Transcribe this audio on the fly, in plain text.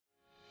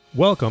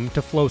Welcome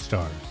to Flow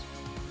Stars,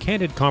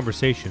 candid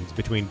conversations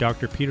between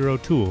Dr. Peter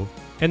O'Toole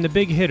and the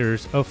big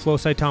hitters of flow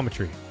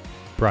cytometry.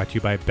 Brought to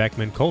you by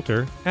Beckman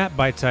Coulter at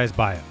Bite Size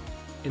Bio.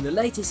 In the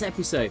latest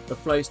episode of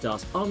Flow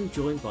Stars, I'm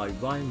joined by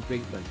Ryan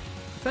Brinkman,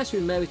 Professor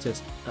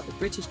Emeritus at the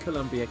British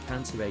Columbia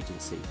Cancer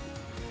Agency.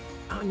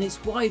 And in these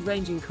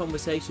wide-ranging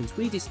conversations,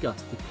 we discuss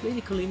the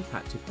clinical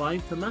impact of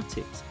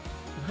bioinformatics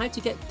and how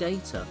to get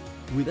data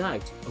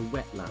without a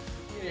wet lab.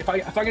 If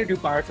I'm going to do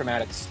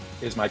bioinformatics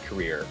is my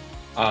career,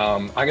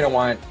 I'm going to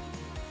want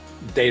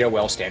data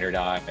well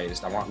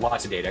standardized. I want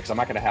lots of data because I'm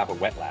not going to have a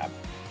wet lab.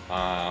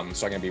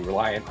 So I'm going to be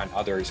reliant on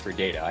others for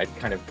data. I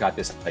kind of got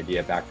this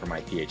idea back from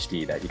my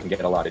PhD that you can get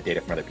a lot of data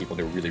from other people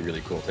do really,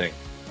 really cool things.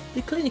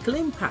 The clinical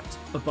impact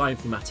of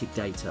bioinformatic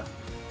data.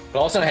 But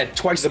also I had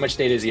twice as much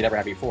data as you'd ever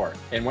had before.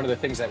 And one of the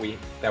things that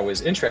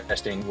was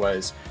interesting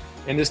was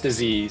in this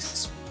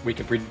disease,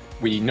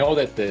 we know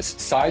that the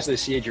size of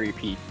the CAG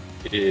repeat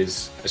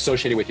is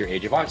associated with your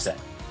age of onset.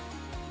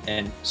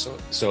 And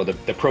so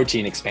the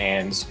protein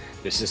expands,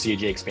 this is a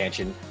CAG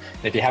expansion.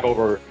 And if you have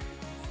over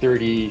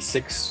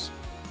 36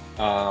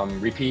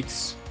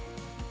 repeats,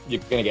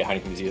 you're going to get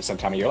Huntington's disease at some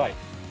time of your life.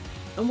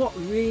 And what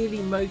really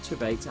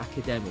motivates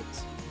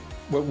academics?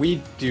 What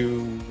we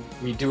do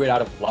it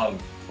out of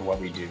love for what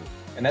we do.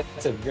 And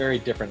that's a very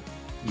different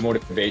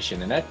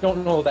motivation. And I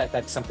don't know that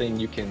that's something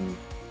you can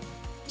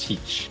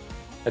teach.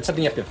 That's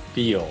something you have to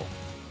feel.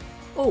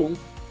 All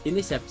in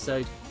this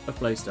episode of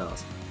Flow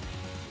Stars.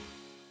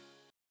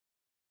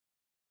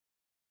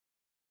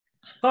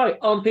 Hi,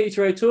 I'm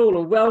Peter O'Toole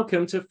and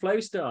welcome to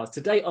Flow Stars.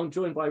 Today I'm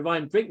joined by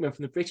Ryan Brinkman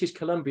from the British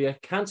Columbia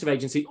Cancer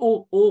Agency,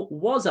 or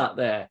was out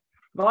there.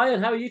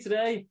 Ryan, how are you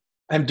today?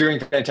 I'm doing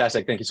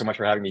fantastic. Thank you so much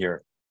for having me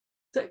here.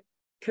 So,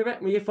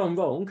 correct me if I'm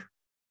wrong.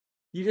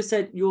 You just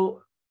said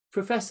you're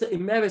Professor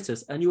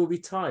Emeritus and you're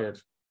retired.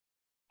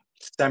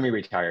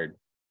 Semi-retired.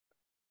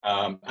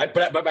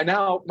 But by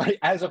now,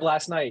 as of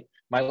last night,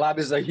 my lab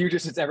is the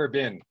hugest it's ever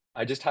been.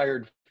 I just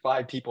hired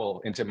 5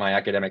 people into my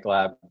academic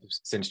lab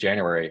since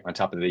January, on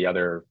top of the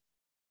other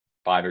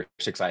 5 or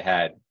 6 I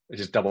had. It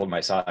just doubled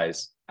my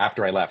size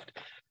after I left.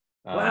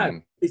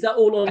 Wow. Is that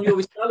all on your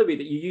salary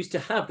that you used to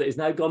have that is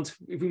now gone to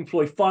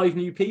employ 5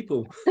 new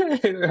people?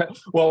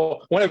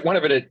 Well, one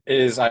of it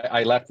is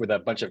I left with a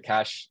bunch of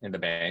cash in the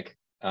bank.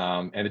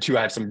 And the 2,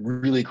 I have some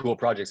really cool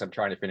projects I'm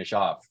trying to finish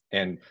off.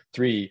 And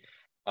 3,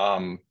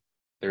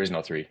 there is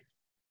no 3.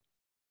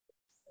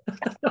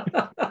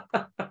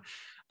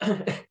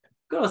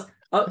 Gosh,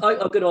 I'm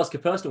going to ask a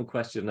personal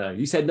question now.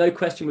 You said no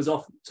question was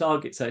off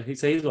target, so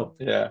here's one.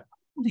 Yeah.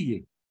 What are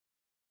you?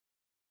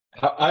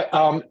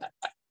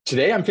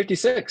 Today I'm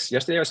 56.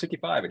 Yesterday I was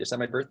 55. I just had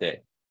my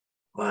birthday.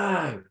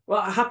 Wow.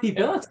 Well, happy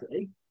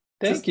birthday.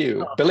 Thank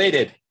you.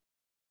 Belated.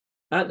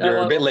 You're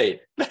a bit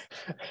late.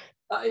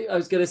 I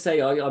was going to say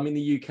I'm in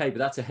the UK, but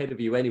that's ahead of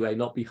you anyway,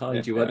 not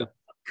behind you. Yeah. I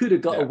could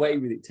have got away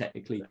with it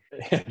technically.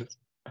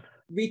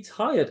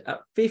 Retired at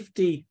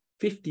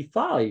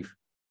 55.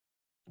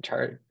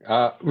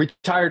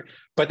 Retired,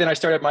 but then I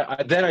started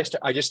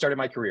I just started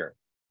my career.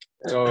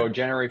 So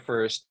January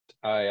 1st,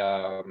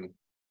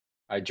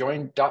 I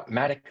joined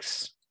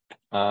Dotmatics,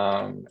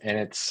 and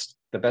it's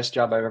the best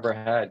job I've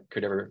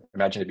could ever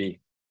imagine to be.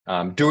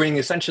 Doing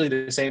essentially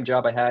the same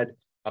job I had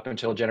up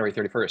until January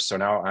 31st. So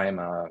now I am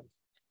a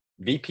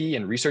VP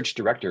and research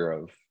director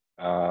of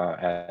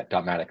at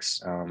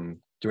Dotmatics,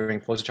 doing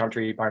flow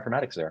cytometry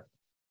bioinformatics there.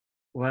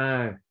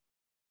 Wow.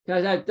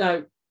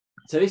 No.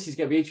 So this is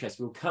going to be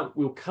interesting.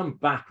 We'll come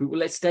back.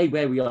 Let's stay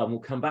where we are and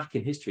we'll come back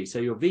in history. So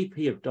you're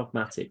VP of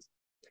Dotmatics.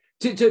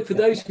 For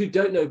those who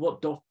don't know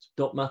what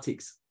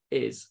Dotmatics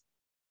is,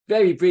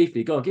 very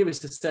briefly, go on, give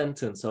us a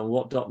sentence on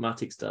what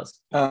Dotmatics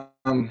does.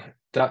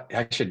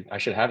 I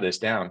should have this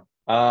down.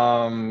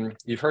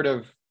 You've heard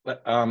of,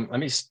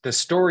 the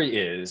story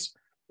is,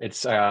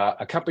 it's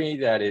a company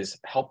that is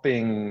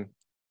helping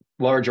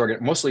very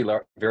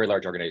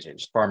large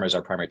organizations, pharmas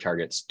are primary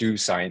targets, do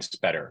science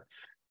better.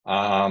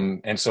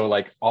 And so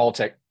like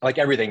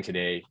everything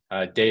today,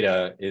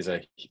 data is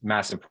a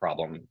massive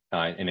problem,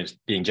 and it's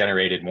being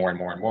generated more and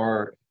more and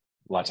more,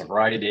 lots of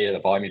variety of data, the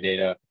volume of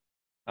data.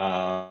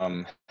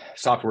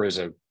 Software is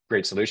a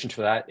great solution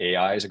for that.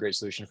 AI is a great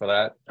solution for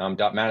that.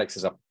 Dotmatics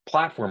is a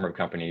platform of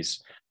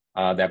companies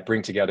that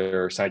bring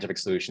together scientific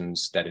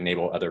solutions that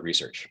enable other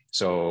research.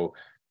 So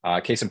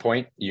case in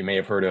point, you may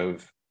have heard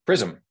of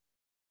Prism,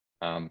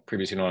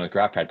 previously known as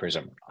GraphPad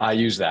Prism. I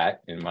use that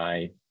in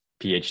my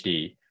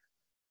PhD.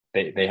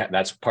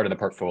 That's part of the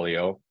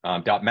portfolio.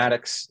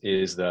 Dotmatics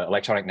is the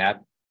electronic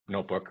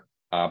notebook,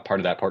 part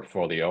of that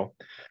portfolio.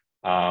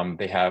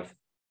 They have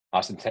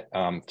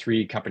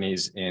 3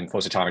 companies in flow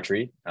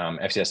cytometry,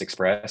 FCS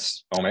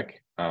Express,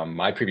 OMIC.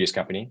 My previous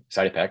company,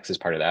 SideEffects, is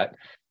part of that.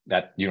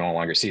 That you no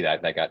longer see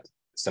that got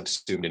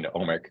subsumed into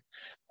OMIC.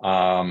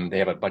 They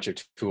have a bunch of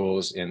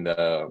tools in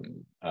the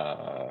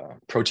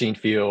protein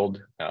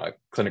field,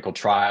 clinical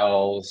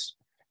trials,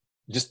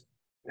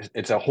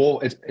 it's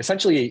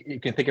essentially, you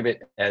can think of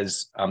it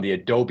as the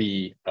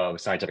Adobe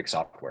of scientific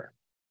software.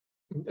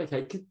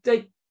 Okay,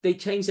 they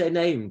changed their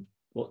name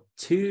what,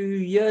 2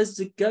 years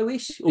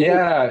ago-ish?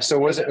 Yeah. So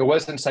it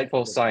was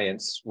Insightful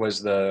Science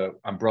was the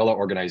umbrella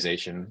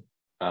organization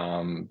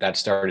that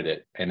started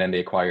it, and then they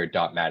acquired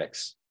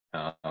Dotmatics.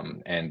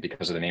 And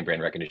because of the name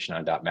brand recognition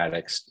on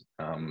Dotmatics,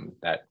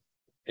 that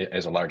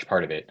is a large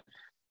part of it.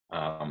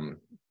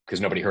 Because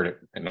nobody heard it,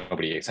 and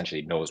nobody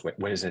essentially knows what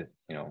is it,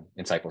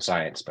 Insightful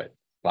Science, but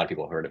a lot of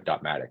people heard of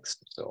Dotmatics.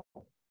 So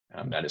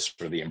that is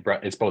sort of the umbrella.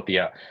 It's both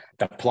the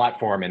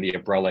platform and the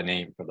umbrella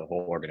name for the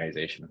whole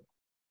organization.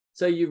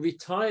 So you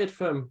retired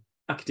from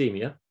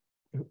academia,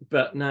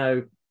 but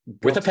now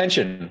with a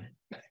pension.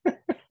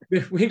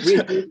 But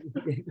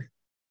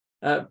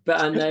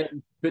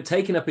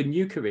taking up a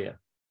new career,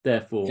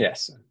 therefore.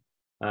 Yes.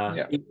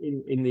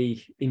 In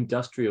the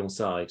industrial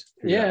side.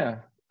 Yeah.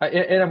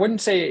 And I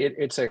wouldn't say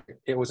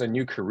it was a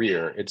new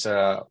career. It's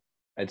a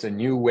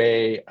new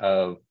way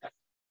of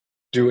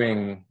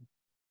doing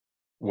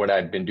what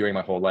I've been doing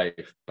my whole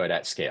life, but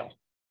at scale.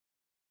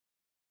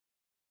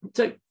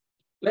 So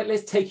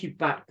let's take you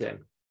back then.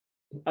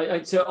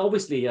 So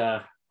obviously,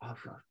 what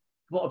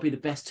would be the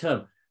best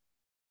term?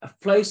 A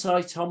flow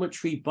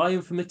cytometry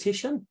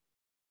bioinformatician?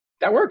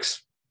 That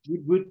works.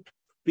 Would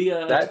be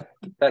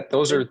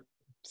those are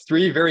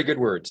three very good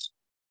words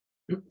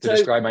to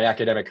describe my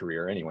academic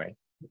career anyway.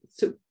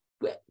 So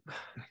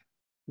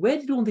where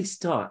did all this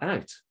start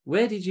out?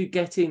 Where did you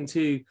get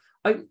into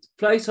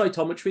flow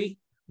cytometry?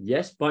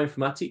 Yes.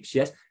 Bioinformatics?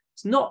 Yes.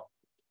 It's not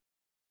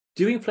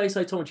doing flow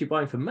cytometry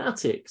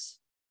bioinformatics.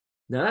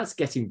 Now that's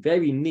getting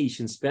very niche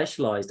and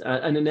specialized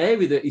and an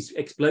area that is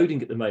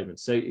exploding at the moment.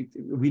 So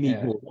we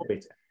need more of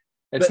it.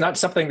 It's not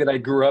something that I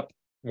grew up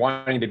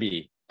wanting to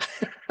be.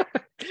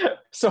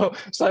 so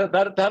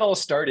that all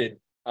started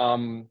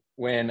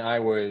when I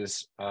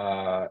was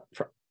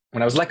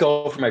let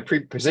go from my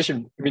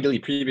position immediately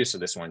previous to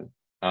this one.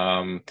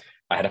 I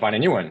had to find a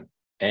new one,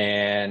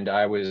 and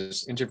I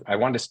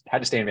had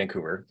to stay in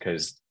Vancouver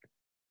because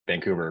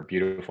Vancouver,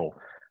 beautiful.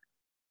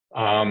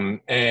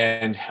 And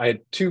I had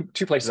two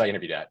places I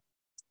interviewed at.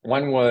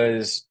 One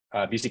was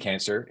BC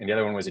Cancer, and the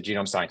other one was a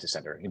Genome Sciences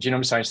Center. In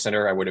Genome Sciences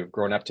Center, I would have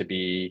grown up to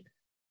be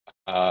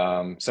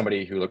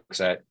somebody who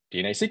looks at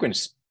DNA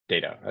sequence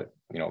data,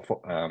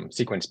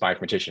 sequence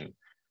bioinformatician.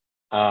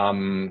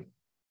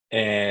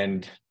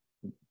 And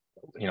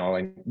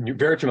I'm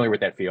very familiar with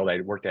that field.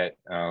 I worked at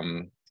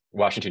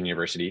Washington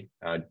University,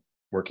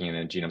 working in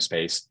the genome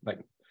space. Like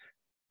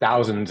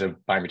thousands of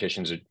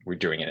bioinformaticians were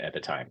doing it at the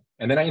time.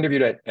 And then I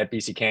interviewed at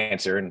BC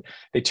Cancer, and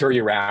they tour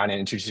you around and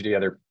introduce you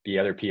to the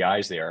other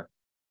PIs there.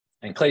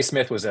 And Clay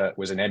Smith was an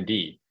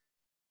MD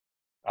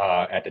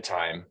at the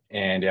time,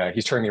 and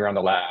he's touring me around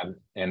the lab.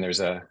 And there's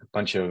a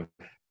bunch of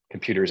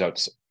computers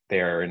out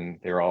there, and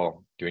they're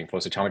all doing flow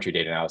cytometry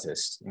data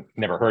analysis.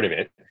 Never heard of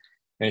it.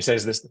 And he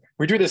says,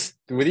 we do this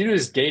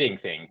gating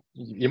thing.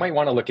 You might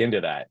want to look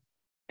into that.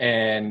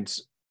 And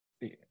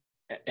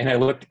I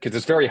looked, because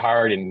it's very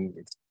hard and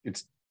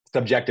it's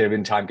subjective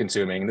and time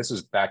consuming. And this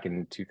was back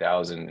in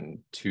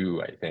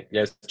 2002, I think.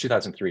 Yes,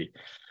 2003.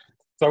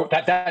 So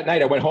that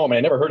night I went home and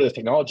I never heard of this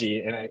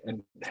technology.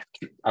 And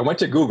I went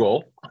to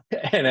Google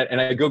and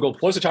I Googled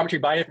flow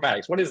cytometry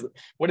bioinformatics.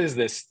 What is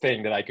this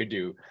thing that I could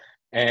do?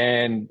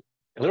 And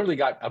I literally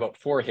got about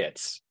 4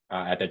 hits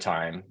at the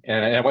time.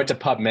 And I went to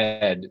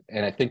PubMed,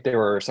 and I think there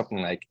were something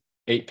like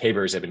 8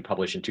 papers that had been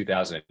published in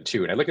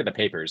 2002. And I looked at the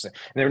papers, and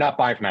they were not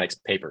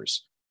bioinformatics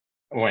papers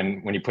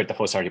when you put the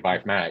flow cytometry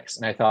bioinformatics.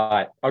 And I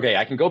thought, okay,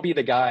 I can go be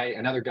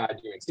another guy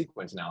doing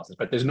sequence analysis,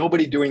 but there's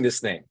nobody doing this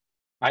thing.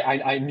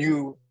 I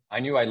knew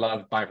I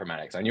loved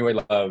bioinformatics. I knew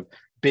I loved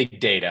big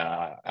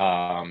data,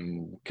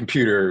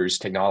 computers,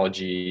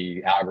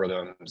 technology,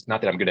 algorithms.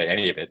 Not that I'm good at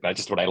any of it, but that's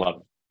just what I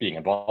love being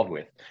involved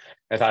with.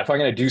 I thought, if I'm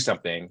going to do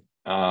something,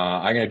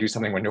 I'm going to do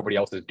something when nobody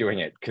else is doing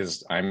it,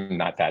 because I'm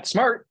not that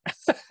smart.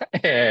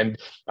 And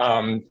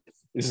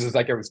this is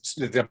like it's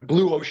a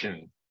blue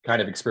ocean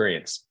kind of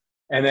experience.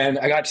 And then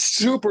I got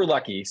super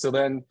lucky. So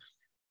then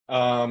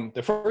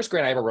the first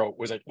grant I ever wrote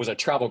was a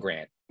travel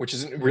grant, which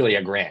isn't really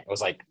a grant. It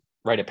was like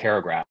write a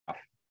paragraph.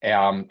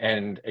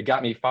 And it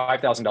got me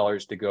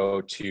 $5,000 to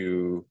go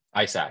to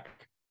ISAC.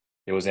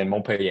 It was in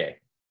Montpellier.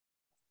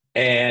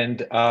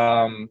 And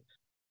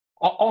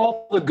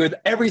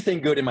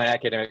everything good in my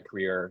academic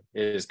career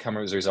is come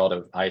as a result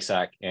of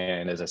ISAC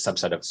and as a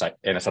subset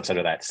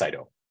of that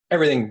CITO.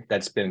 Everything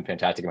that's been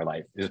fantastic in my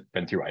life has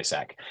been through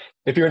ISAC.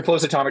 If you're in flow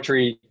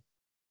cytometry,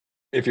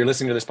 if you're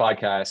listening to this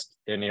podcast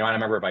and you're not a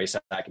member of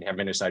ISAC and you haven't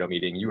been to a CITO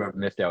meeting, you have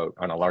missed out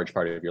on a large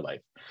part of your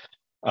life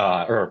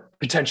or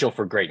potential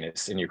for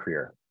greatness in your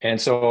career. And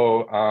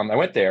so I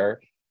went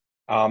there,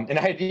 and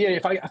I had the idea,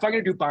 if I'm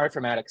going to do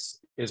bioinformatics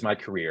as my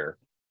career,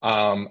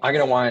 I'm going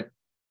to want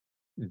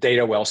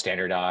data well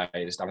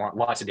standardized. I want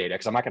lots of data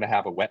because I'm not going to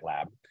have a wet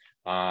lab.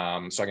 So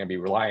I'm going to be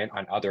reliant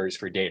on others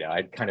for data.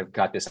 I kind of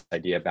got this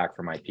idea back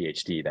from my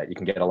PhD that you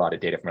can get a lot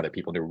of data from other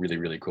people do really,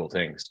 really cool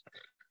things.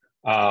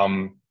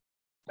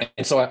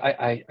 And so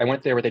I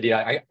went there with the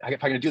idea,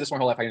 if I'm going to do this my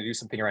whole life, I'm going to do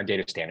something around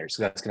data standards.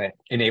 So that's going to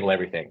enable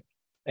everything.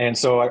 And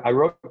so I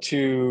wrote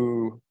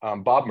to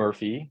Bob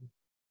Murphy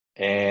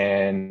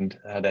and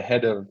the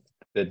head of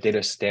the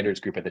data standards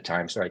group at the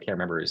time. Sorry, I can't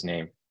remember his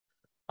name.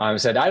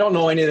 Said, I don't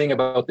know anything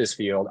about this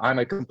field. I'm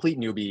a complete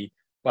newbie,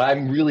 but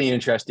I'm really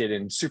interested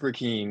and super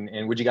keen.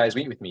 And would you guys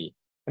meet with me?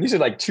 And these are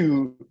like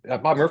two,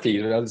 Bob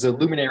Murphy was a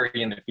luminary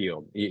in the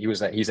field.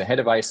 He's a head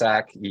of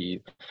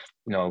ISAC.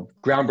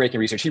 Groundbreaking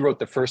research. He wrote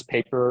the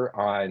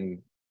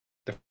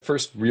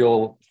first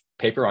real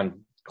paper on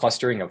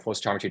clustering of flow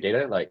cytometry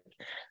data, like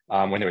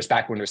when there was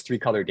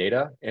 3-color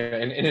data.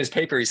 And in his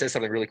paper, he says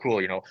something really cool.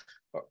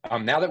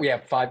 Now that we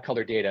have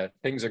 5-color data,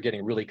 things are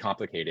getting really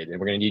complicated, and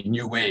we're going to need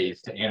new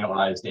ways to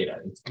analyze data.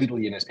 It's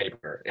literally in his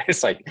paper.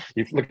 It's like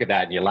you look at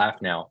that and you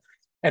laugh now.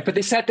 But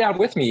they sat down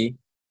with me.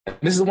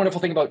 This is the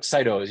wonderful thing about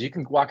cytos. You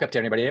can walk up to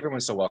anybody.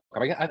 Everyone's so welcome.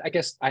 I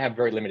guess I have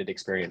very limited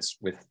experience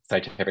with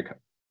scientific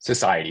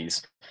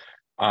societies.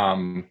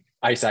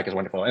 ISAC is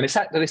wonderful. And they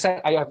sat,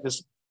 I have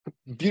this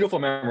beautiful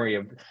memory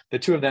of the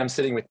two of them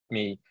sitting with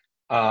me.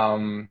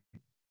 And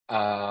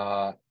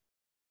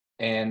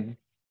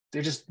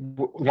they just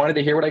wanted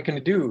to hear what I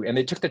can do. And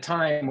they took the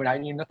time when I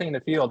knew nothing in the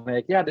field. They're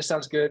like, yeah, this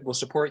sounds good. We'll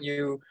support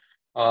you.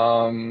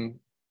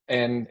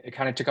 And it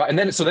kind of took off. And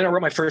then I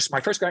wrote my first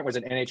grant was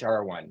an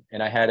NHR1.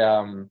 And I had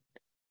a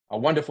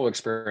wonderful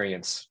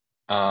experience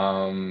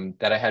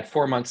that I had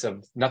 4 months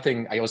of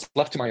nothing. I was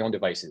left to my own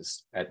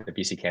devices at the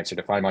BC Cancer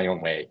to find my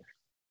own way,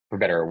 for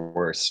better or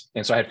worse.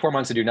 And so I had 4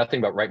 months to do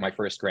nothing but write my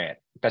first grant,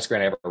 best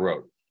grant I ever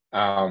wrote.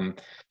 And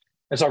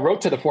so I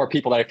wrote to the 4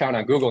 people that I found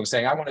on Google and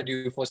saying, I want to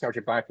do flow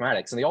cytometry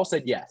bioinformatics. And they all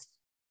said yes,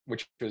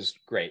 which was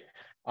great.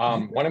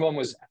 One of them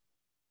was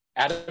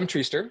Adam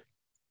Treaster,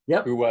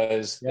 who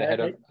was the head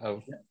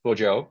of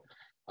FlowJo.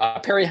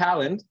 Perry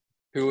Halland,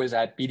 who was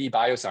at BD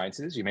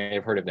Biosciences. You may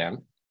have heard of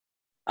them.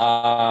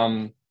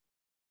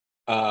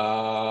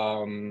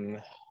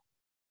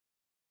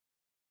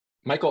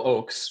 Michael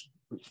Oakes.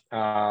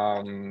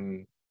 I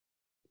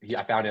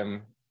found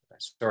him.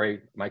 Sorry,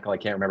 Michael, I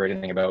can't remember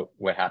anything about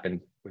what happened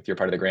with your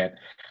part of the grant.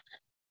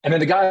 And then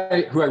the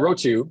guy who I wrote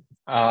to,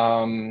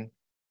 bad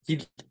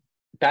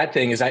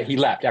thing is that he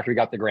left after he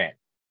got the grant.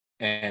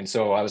 And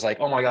so I was like,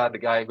 oh my God, the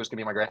guy who's gonna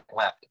be my grant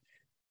left.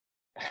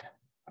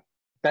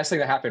 Best thing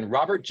that happened,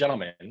 Robert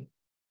Gentleman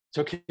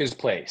took his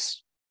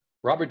place.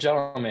 Robert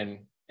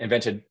Gentleman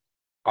invented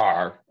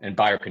R and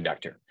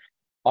bioconductor.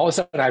 All of a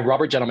sudden I have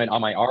Robert Gentleman on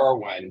my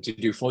RR1 to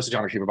do flow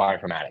cytometry for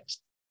bioinformatics.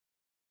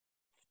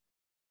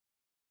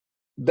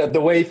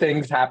 The way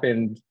things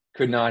happened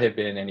could not have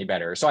been any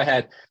better. So I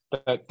had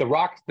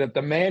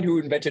the man who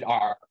invented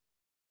R,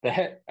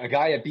 a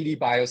guy at BD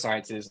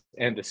Biosciences,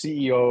 and the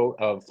CEO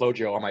of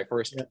FlowJo on my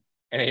first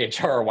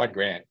NHR1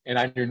 grant, and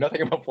I knew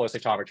nothing about flow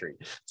cytometry.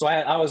 So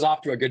I was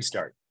off to a good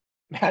start.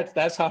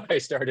 That's how I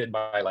started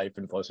my life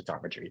in flow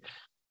cytometry.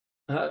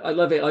 I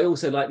love it. I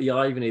also like the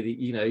irony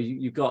that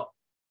you've got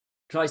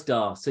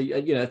TriStar. So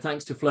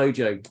thanks to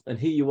FlowJo, and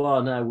here you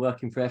are now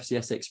working for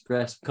FCS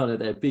Express, kind of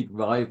their big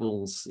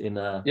rivals in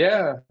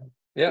Yeah.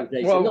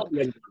 Well,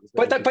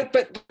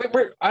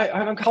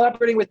 I'm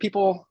collaborating with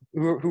people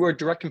who are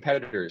direct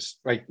competitors,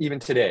 right? Even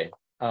today,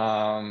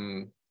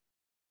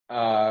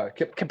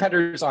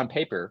 competitors on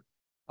paper.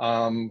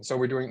 So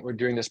we're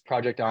doing this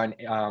project on.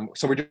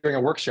 So we're doing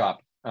a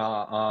workshop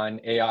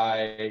on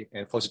AI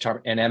and flow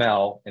cytometry and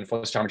ML and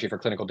flow cytometry for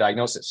clinical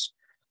diagnosis.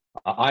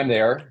 I'm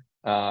there.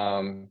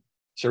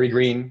 Sherry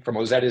Green from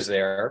OZ is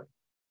there.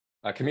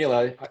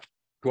 Camila,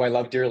 who I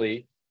love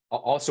dearly,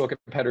 also a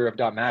competitor of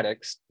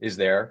Dotmatics, is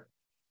there.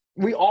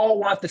 We all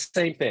want the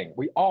same thing.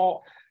 We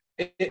all,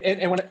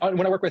 and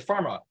when I work with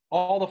pharma,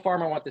 all the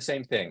pharma want the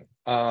same thing.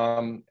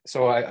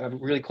 So I'm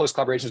really close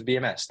collaborations with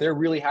BMS. They're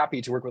really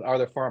happy to work with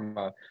other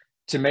pharma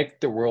to make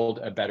the world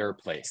a better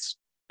place.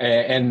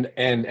 And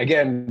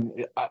again,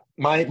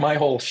 my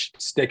whole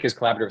stick is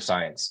collaborative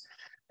science,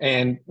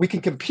 and we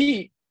can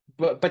compete,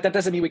 but that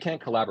doesn't mean we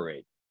can't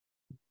collaborate.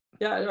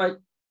 Yeah,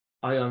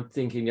 I am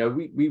thinking,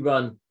 we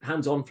run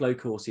hands-on flow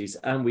courses,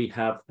 and we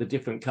have the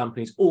different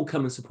companies all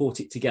come and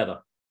support it together.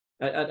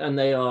 And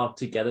they are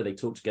together, they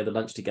talk together,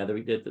 lunch together,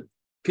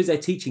 because they're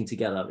teaching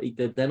together.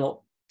 They're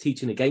not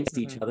teaching against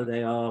each other,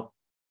 they are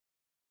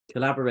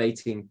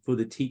collaborating for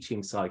the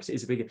teaching side.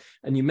 It's a big,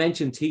 and you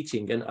mentioned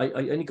teaching, and I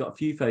only got a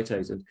few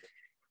photos, and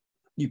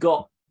you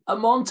got a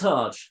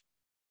montage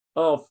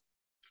of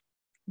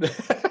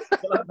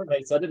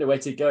collaborators. I don't know where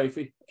to go. If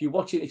you're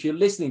watching, if you're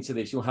listening to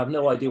this, you'll have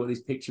no idea what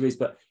this picture is,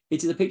 but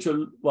it is a picture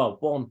of,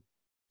 1,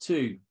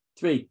 2,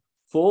 3,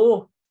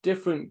 4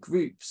 different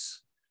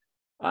groups,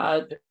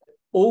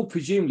 all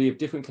presumably of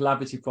different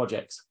collaborative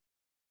projects.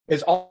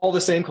 It's all the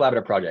same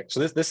collaborative project. So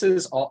this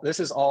is all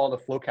the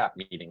FlowCap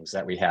meetings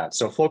that we had.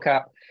 So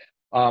FlowCap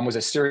was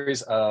a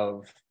series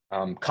of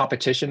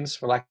competitions,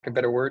 for lack of a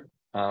better word.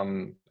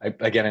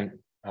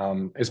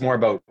 Is more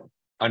about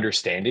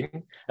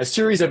understanding, a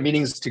series of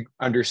meetings to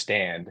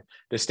understand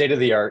the state of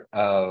the art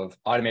of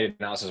automated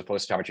analysis of flow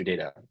cytometry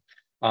data.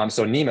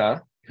 So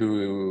Nima,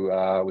 who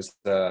was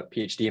the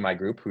PhD in my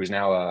group, who's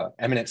now an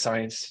eminent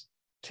scientist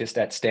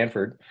at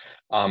Stanford,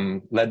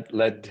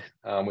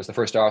 was the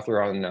first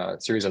author on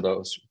a series of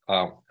those,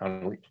 on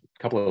a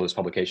couple of those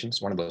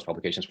publications, one of those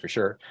publications for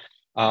sure.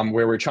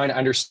 where we're trying to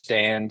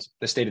understand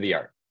the state of the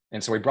art.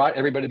 And so we brought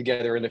everybody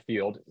together in the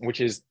field, which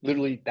is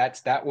literally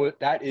that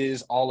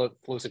is all of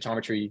flow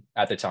cytometry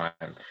at the time.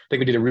 I think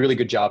we did a really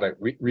good job at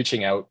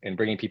reaching out and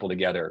bringing people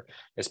together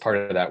as part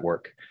of that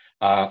work.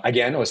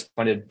 Again, it was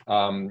funded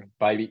by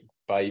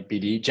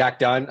BD. Jack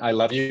Dunn, I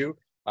love you.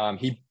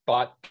 He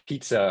bought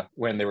pizza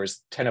when there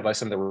was 10 of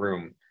us in the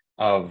room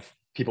of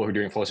people who are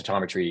doing flow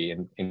cytometry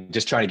and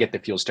just trying to get the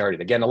field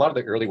started. Again, a lot of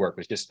the early work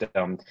was just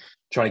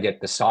trying to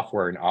get the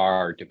software and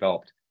R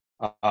developed.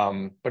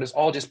 But it's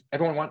all just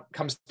everyone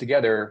comes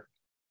together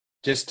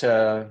just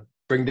to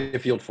bring the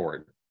field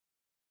forward.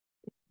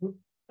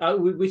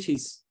 Which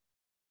is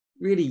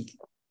really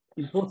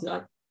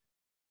important.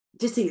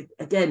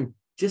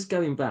 Just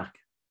going back,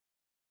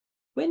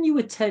 when you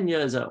were 10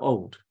 years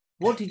old,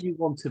 what did you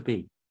want to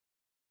be?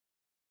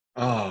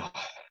 Oh,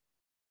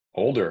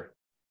 older.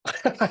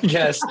 I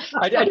guess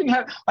I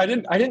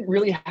didn't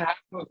really have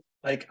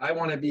like I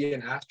want to be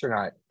an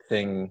astronaut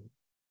thing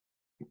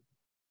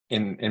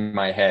in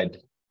my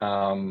head.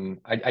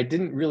 I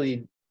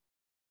didn't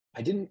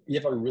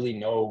ever really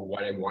know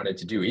what I wanted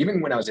to do.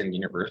 Even when I was in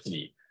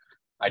university,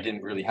 I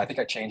think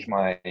I changed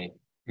my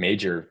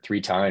major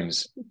 3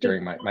 times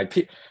during my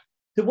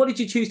So what did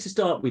you choose to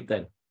start with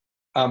then?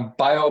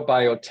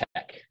 Biotech.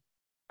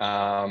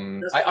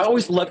 I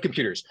always loved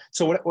computers.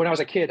 So when I was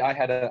a kid, I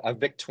had a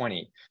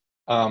VIC-20.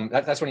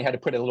 That's when you had to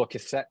put a little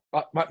cassette.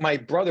 My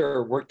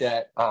brother worked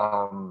at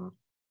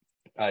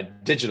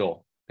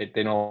Digital.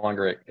 They no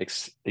longer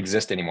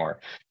exist anymore.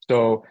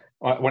 So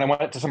when I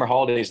went to summer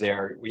holidays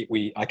there,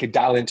 I could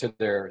dial into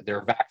their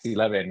VAX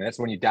 11. And that's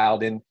when you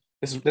dialed in.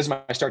 This is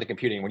my start to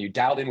computing. When you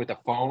dialed in with a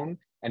phone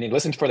and you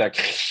listened for that,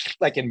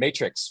 like in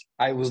Matrix,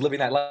 I was living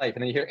that life.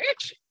 And then you hear,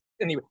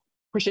 and you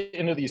push it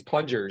into these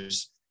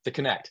plungers to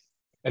connect.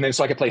 And then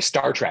so I could play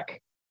Star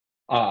Trek,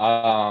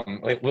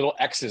 like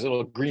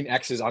little green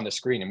X's on the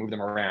screen and move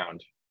them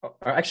around.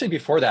 Actually,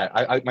 before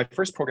that, my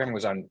first programming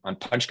was on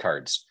punch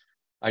cards.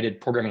 I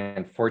did programming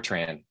on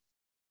Fortran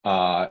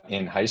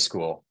in high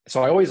school.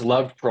 So I always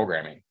loved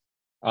programming.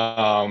 So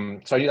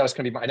I knew that was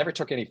going to be, I never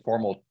took any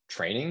formal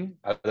training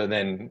other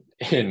than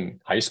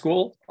in high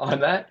school on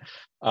that.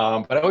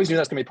 But I always knew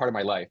that was going to be part of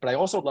my life. But I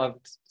also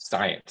loved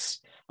science.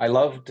 I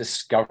love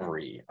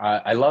discovery.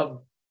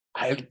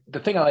 The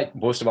thing I like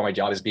most about my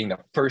job is being the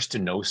first to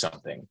know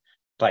something.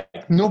 Like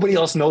nobody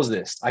else knows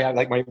this. I have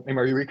like my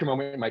eureka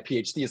moment in my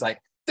PhD is like,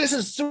 this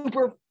is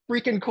super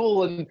freaking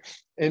cool.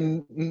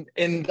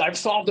 And I've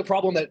solved a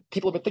problem that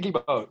people have been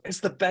thinking about. It's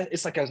the best.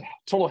 It's like a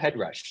total head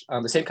rush.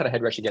 The same kind of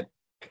head rush you get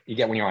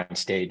when you're on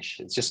stage.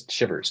 It's just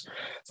shivers.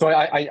 So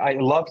I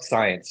loved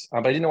science,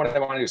 but I didn't know what I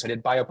wanted to do. So I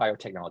did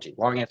biotechnology.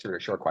 Long answer to a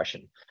short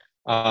question.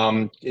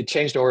 It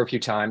changed over a few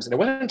times. And it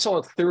wasn't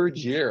until the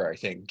 3rd year, I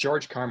think,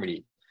 George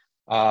Carmody,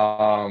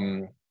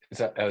 it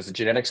was a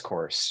genetics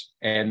course.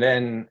 And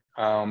then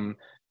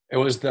it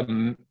was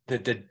the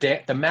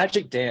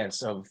magic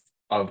dance of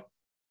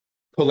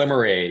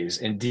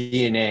polymerase and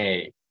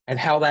DNA and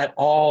how that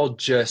all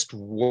just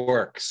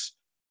works.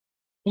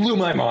 Blew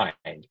my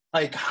mind.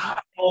 Like,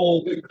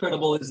 how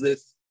incredible is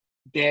this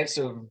dance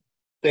of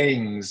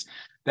things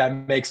that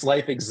makes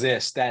life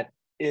exist? That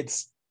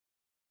it's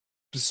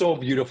so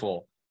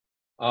beautiful.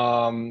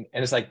 And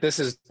it's like this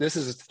is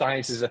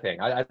science is a thing.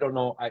 I don't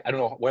know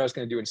what I was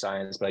going to do in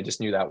science, but I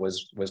just knew that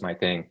was my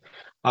thing.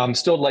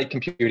 Still like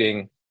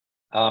computing.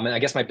 And I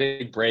guess my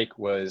big break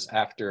was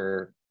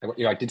after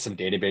I did some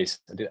database.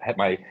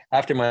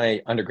 After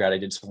my undergrad, I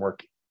did some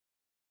work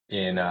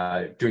in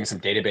doing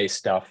some database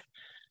stuff.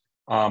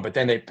 But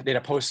then they had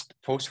a post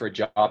for a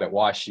job at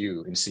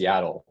WashU in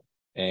Seattle,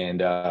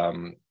 and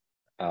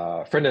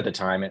a friend at the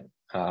time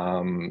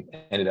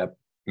ended up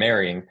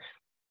marrying.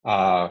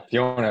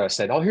 Fiona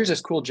said, "Oh, here's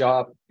this cool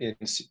job in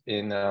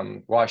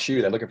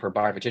WashU. They're looking for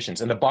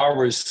bioinformaticians," and the bar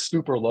was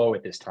super low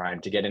at this time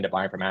to get into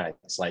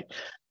bioinformatics. Like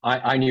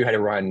I knew how to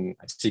run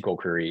a SQL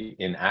query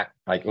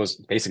it was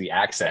basically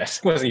Access.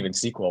 It wasn't even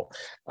SQL,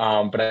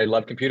 but I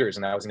loved computers,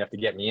 and that was enough to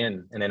get me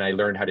in. And then I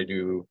learned how to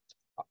do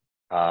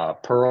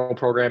Perl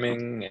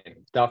programming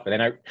and stuff.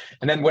 And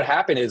then what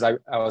happened is I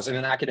was in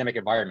an academic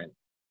environment,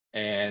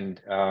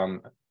 and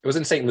it was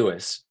in St.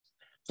 Louis.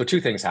 So 2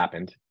 things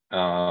happened.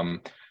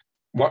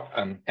 What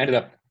ended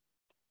up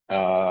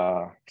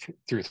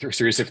through a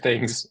series of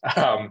things,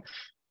 was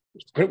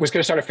going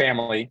to start a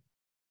family.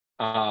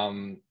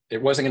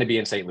 It wasn't going to be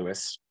in St.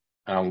 Louis.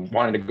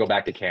 Wanted to go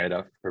back to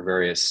Canada for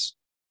various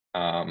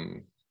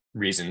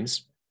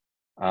reasons,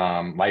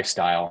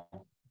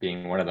 lifestyle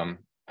being one of them.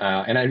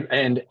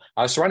 And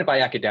I was surrounded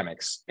by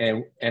academics,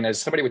 and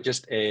as somebody with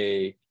just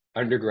a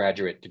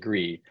undergraduate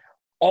degree,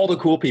 all the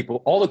cool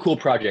people, all the cool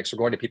projects were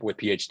going to people with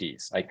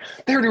PhDs. Like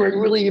they're doing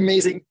really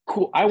amazing,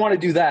 cool. I want to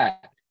do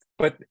that,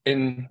 but at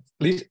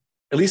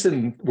least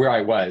in where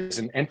I was,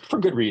 and for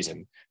good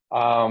reason.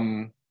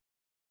 You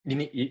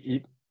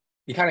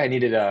kind of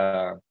needed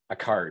a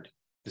card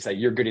to say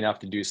you're good enough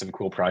to do some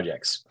cool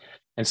projects.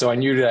 And so I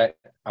knew that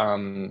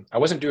I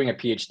wasn't doing a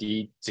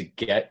PhD to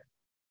get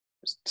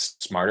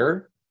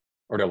smarter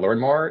or to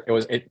learn more.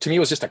 To me, it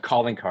was just a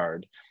calling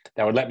card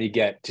that would let me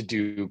get to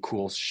do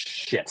cool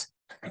shit.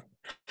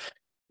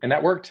 And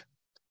that worked.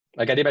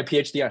 Like I did my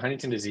PhD on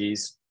Huntington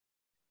disease.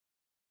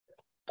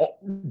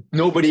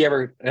 Nobody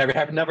ever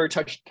have never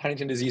touched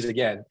Huntington disease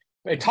again.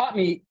 It taught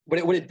me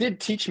what it did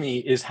teach me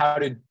is how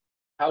to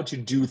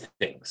do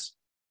things.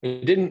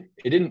 It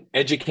didn't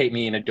educate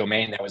me in a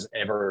domain that was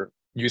ever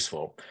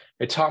useful.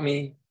 It taught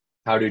me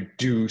how to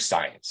do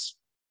science.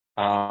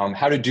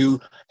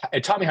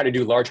 It taught me how to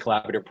do large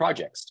collaborative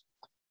projects.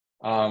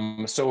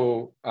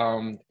 So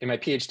in my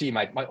PhD,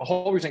 my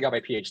whole reason I got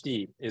my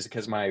PhD is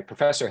because my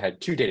professor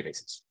had two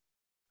databases.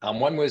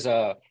 One was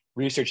a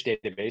research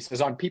database. It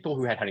was on people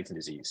who had Huntington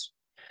disease.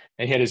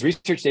 And he had his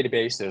research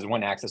database, there's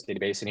one Access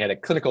database, and he had a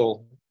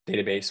clinical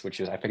database, which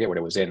is, I forget what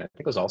it was in. I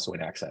think it was also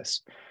in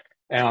Access.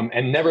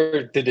 And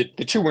never did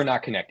the two were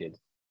not connected.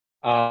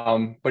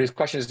 But his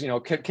question is,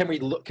 can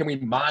we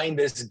mine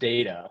this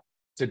data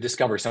to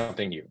discover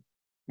something new?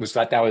 He's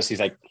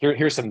like,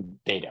 here's some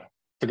data,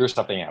 figure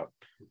something out.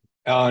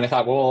 And I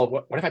thought, well,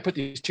 what if I put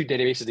these two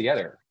databases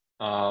together?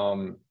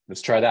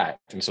 Let's try that.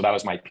 And so that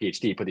was my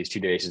PhD, put these two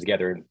databases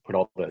together and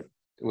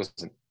it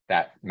wasn't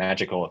that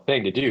magical a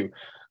thing to do.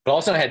 But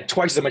also I had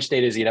twice as much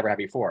data as he'd ever had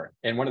before.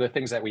 And one of the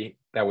things that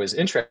was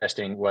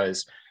interesting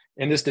was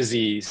in this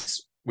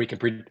disease,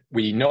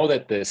 we know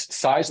that the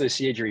size of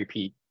the CAG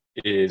repeat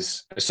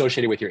is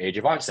associated with your age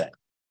of onset.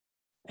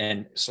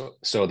 And so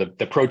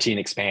the protein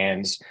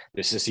expands,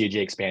 this is CAG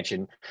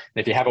expansion. And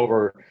if you have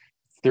over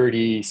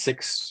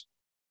 36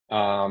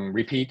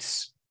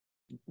 repeats,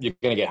 you're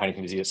going to get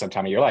Huntington disease at some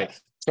time of your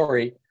life.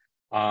 Sorry,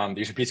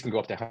 these repeats can go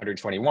up to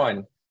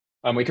 121.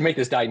 We can make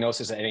this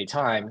diagnosis at any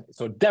time.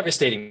 So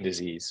devastating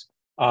disease.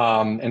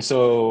 And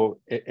so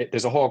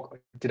there's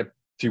did a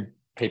few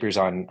papers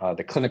on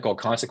the clinical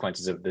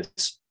consequences of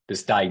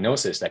this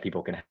diagnosis that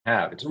people can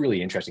have. It's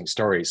really interesting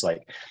stories.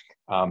 Like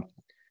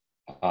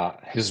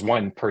there's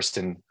one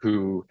person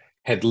who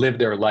had lived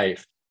their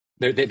life,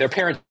 their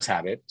parents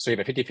have it. So you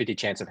have a 50-50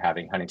 chance of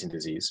having Huntington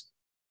disease.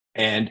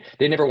 And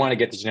they never want to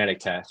get the genetic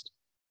test.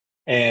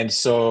 And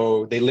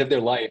so they live their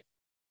life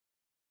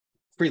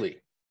freely,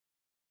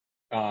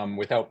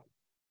 without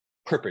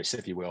purpose,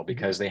 if you will,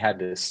 because they had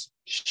this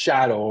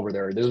shadow over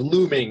there, this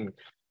looming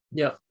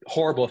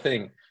horrible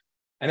thing.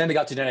 And then they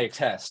got the genetic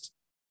test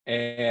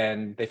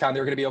and they found they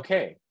were going to be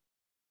okay.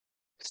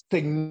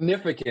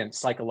 Significant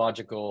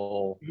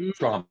psychological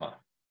trauma,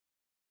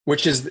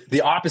 which is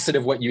the opposite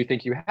of what you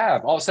think you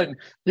have. All of a sudden,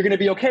 you're going to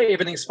be okay,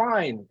 everything's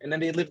fine. And then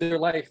they live their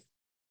life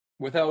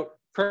without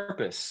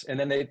purpose. And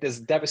then this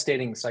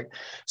devastating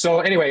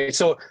So anyway,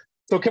 so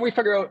can we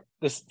figure out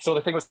this? So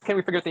the thing was, can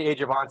we figure out the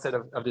age of onset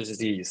of the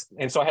disease?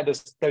 And so I had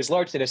this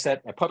large data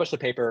set. I published a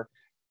paper.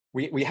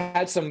 We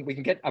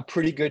can get a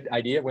pretty good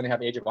idea when they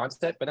have age of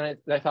onset, but then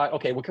I thought,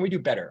 okay, well, can we do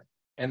better?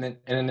 And then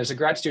there's a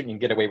grad student, you can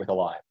get away with a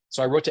lot.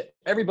 So I wrote to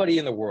everybody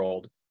in the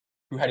world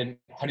who had a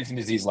Huntington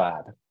disease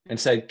lab and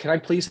said, can I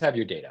please have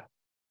your data?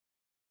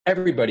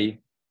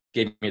 Everybody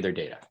gave me their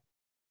data.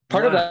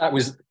 Part of that,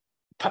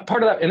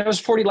 and there was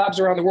 40 labs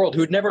around the world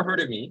who had never heard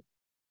of me.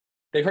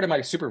 They heard of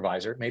my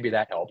supervisor, maybe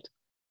that helped.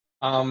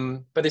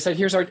 But they said,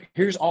 here's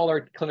all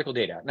our clinical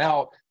data.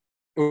 Now,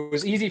 it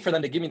was easy for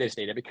them to give me this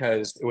data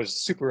because it was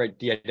super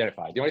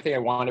de-identified. The only thing I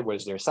wanted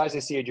was their size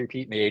of CAG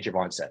repeat and the age of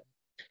onset.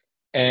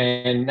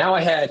 And now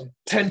I had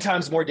 10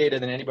 times more data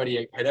than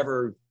anybody had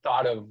ever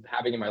thought of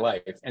having in my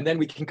life. And then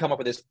we can come up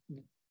with this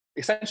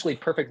essentially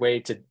perfect way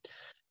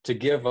to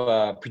give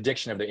a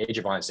prediction of the age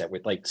of onset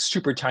with like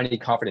super tiny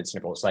confidence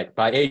intervals. Like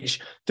by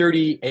age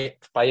 30,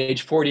 by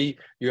age 40,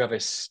 you have a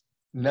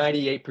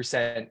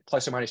 98%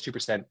 plus or minus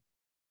 2%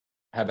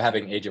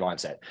 having age of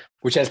onset,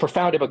 which has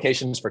profound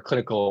implications for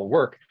clinical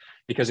work,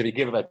 because if you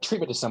give a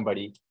treatment to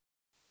somebody,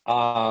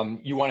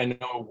 you want to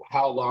know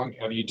how long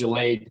have you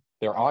delayed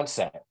their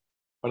onset.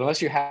 But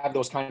unless you have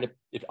those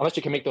unless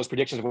you can make those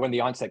predictions of when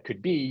the onset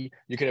could be,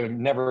 you could have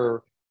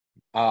never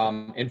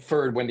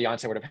inferred when the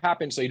onset would have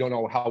happened. So you don't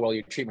know how well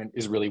your treatment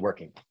is really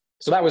working.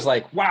 So that was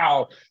like,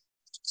 wow.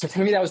 So for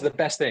me, that was the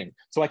best thing.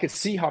 So I could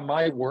see how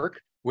my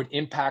work would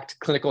impact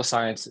clinical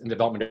science and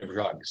development of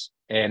drugs.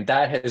 And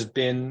that has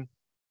been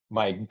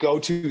my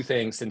go-to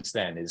thing since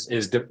then is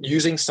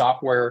using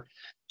software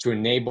to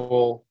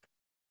enable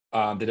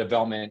the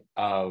development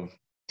of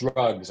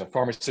drugs, of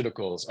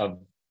pharmaceuticals, of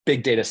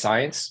big data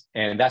science.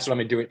 And that's what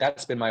I'm doing.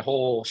 That's been my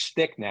whole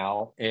shtick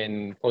now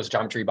in flow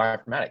cytometry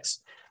bioinformatics,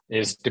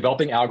 is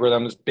developing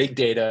algorithms, big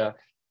data,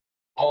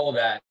 all of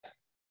that.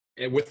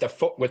 And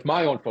with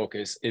my own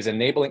focus is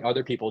enabling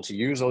other people to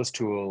use those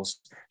tools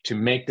to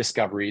make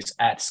discoveries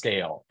at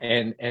scale.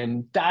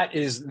 And that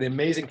is the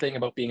amazing thing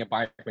about being a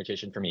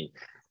bioinformatician for me,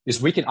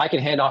 is I can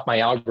hand off my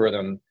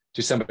algorithm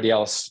to somebody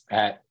else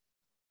at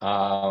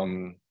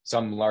some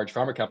large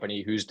pharma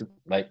company who's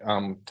like,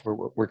 we're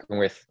working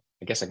with,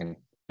 I guess they'll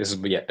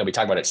be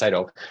talking about it at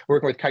Cyto, we're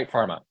working with Kite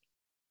Pharma.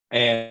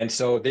 And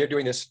so they're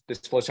doing this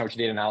flow cytometry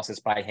data analysis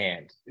by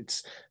hand.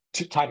 It's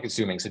too time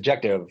consuming,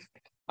 subjective.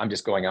 I'm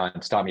just going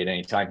on, stop me at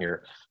any time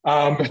here.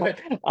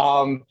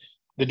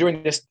 They're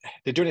doing this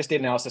data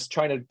analysis,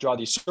 trying to draw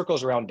these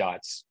circles around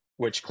dots,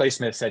 which Clay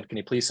Smith said, can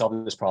you please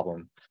solve this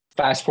problem?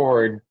 Fast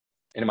forward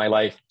into my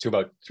life to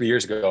about 3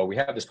 years ago, we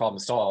have this problem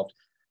solved.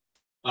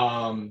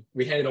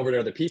 We hand it over to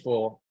other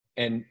people,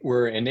 and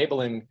we're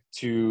enabling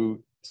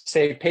to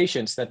save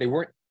patients that they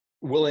weren't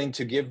willing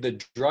to give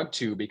the drug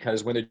to,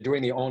 because when they're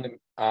doing their own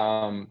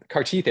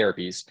CAR T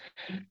therapies,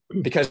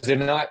 because they're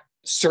not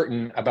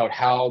certain about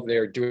how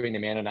they're doing the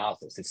man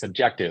analysis, it's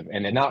subjective,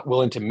 and they're not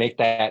willing to make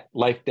that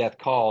life death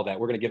call that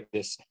we're going to give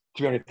this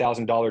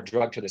 $300,000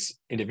 drug to this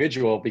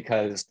individual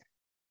because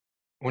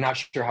we're not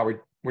sure how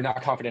we're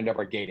not confident of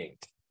our gating,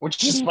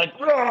 which is like,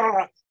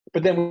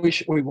 but then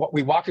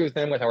we walk through with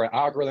them with our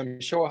algorithm,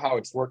 show how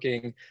it's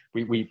working.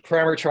 We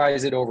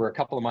parameterize it over a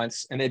couple of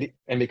months, and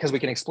because we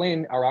can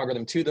explain our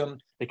algorithm to them,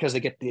 because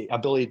they get the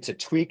ability to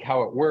tweak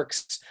how it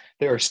works,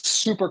 they're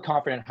super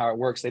confident how it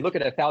works. They look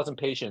at 1,000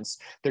 patients,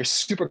 they're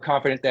super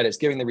confident that it's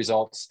giving the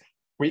results.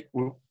 They're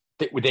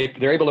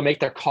able to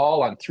make their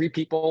call on 3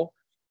 people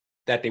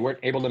that they weren't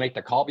able to make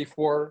the call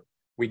before.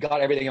 We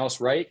got everything else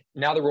right.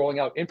 Now they're rolling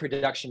out in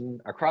production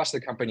across the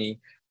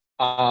company.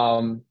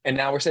 And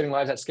now we're saving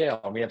lives at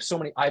scale. And I have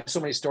so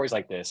many stories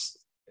like this.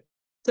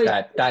 So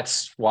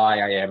that's why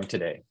I am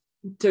today.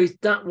 So is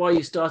that why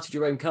you started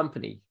your own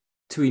company?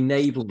 To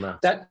enable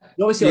that?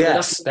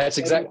 Yes, that's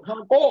exactly.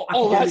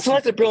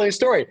 That's a brilliant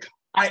story.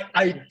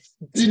 I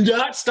did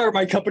not start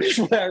my company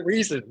for that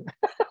reason.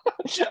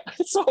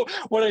 So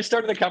when I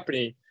started the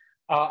company,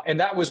 and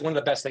that was one of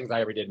the best things I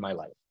ever did in my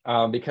life,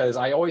 because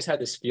I always had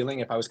this feeling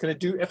if I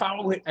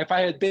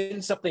had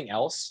been something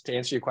else, to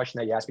answer your question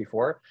that you asked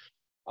before,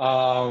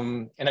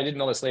 and I didn't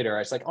know this later, I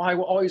was like, I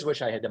will always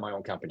wish I had done my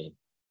own company.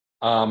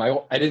 I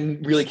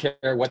didn't really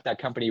care what that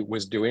company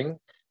was doing.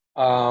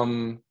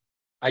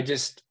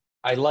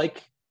 I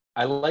like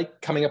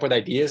coming up with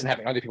ideas and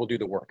having other people do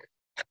the work.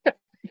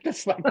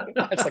 That's like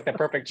the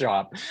perfect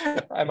job.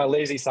 I'm a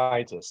lazy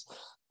scientist.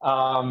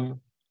 And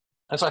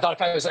so I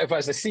thought if I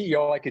was a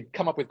CEO, I could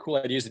come up with cool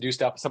ideas to do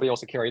stuff. Somebody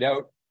else to carry it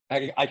out.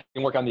 I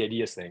can work on the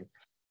ideas thing.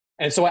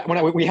 And so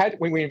when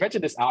we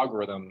invented this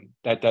algorithm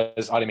that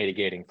does automated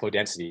gating, flow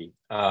density,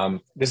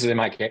 this is in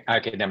my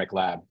academic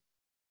lab,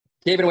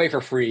 gave it away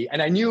for free.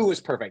 And I knew it was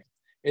perfect.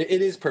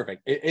 It is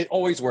perfect. It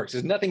always works.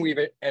 There's nothing we've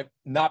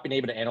not been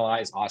able to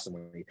analyze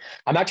awesomely.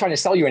 I'm not trying to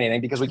sell you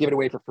anything because we give it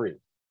away for free.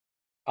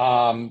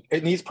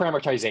 It needs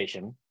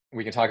parameterization.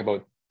 We can talk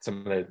about some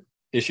of the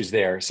issues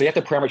there. So you have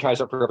to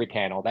parameterize it for every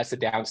panel. That's the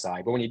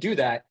downside. But when you do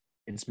that,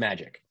 it's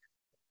magic.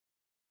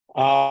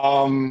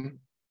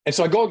 And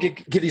so I go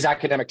give these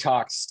academic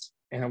talks.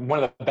 And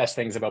one of the best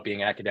things about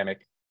being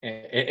academic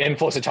in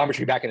flow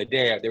cytometry back in the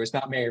day, there was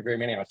not very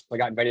many of us. I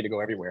got invited to go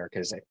everywhere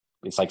because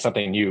it's like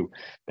something new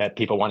that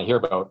people want to hear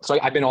about. So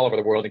I've been all over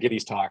the world to give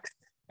these talks.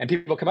 And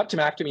people come up to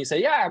me after me and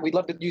say, yeah, we'd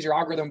love to use your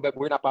algorithm, but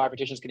we're not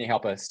biometricians. Can you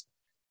help us?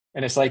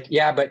 And it's like,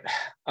 yeah, but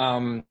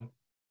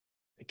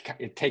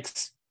it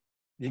takes,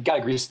 you got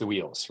to grease the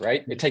wheels,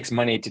 right? It takes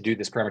money to do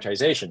this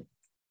parameterization.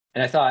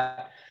 And I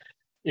thought,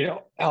 and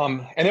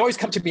they always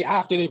come to me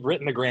after they've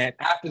written the grant,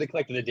 after they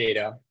collected the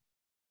data.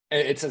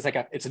 It's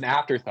an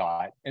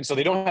afterthought. And so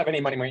they don't have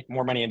any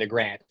more money in the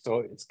grant. So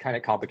it's kind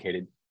of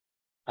complicated.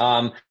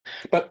 So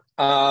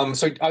I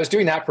was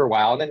doing that for a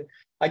while. And then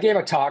I gave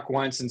a talk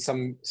once, and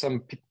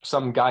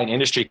some guy in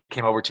industry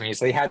came over to me.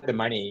 So they had the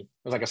money. It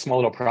was like a small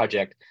little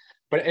project,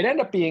 but it ended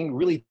up being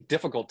really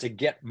difficult to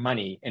get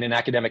money in an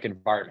academic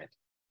environment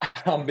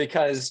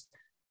because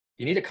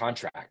you need a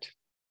contract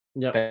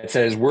that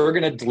says we're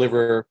going to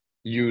deliver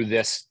you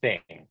this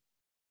thing.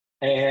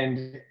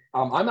 And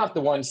I'm not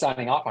the one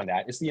signing off on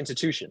that. It's the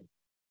institution.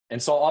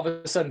 And so all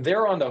of a sudden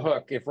they're on the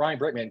hook if Ryan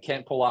Brinkman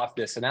can't pull off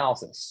this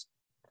analysis.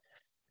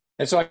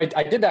 And so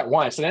I did that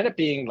once. It ended up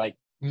being like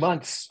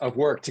months of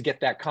work to get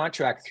that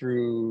contract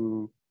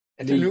through,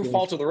 and through no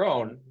fault of their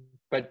own,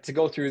 but to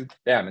go through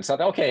them. And so I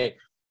thought, okay,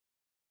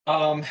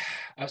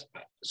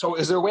 so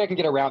is there a way I can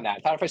get around that?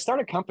 I thought if I start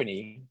a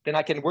company, then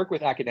I can work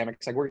with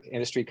academics. I work in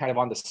industry kind of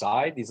on the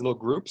side, these little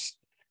groups,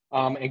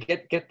 and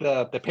get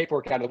the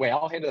paperwork out of the way.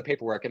 I'll handle the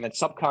paperwork and then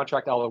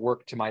subcontract all the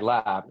work to my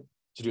lab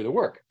to do the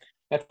work.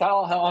 I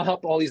thought I'll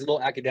help all these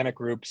little academic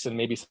groups and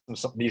maybe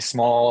some these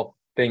small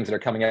things that are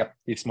coming up.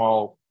 I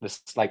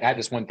had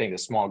this one thing,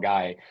 this small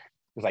guy,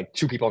 there's like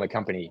 2 people in the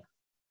company.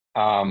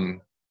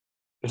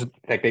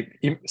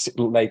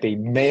 They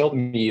mailed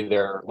me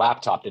their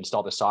laptop to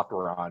install the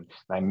software on,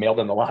 and I mailed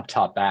them the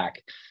laptop back.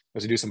 It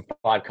was to do some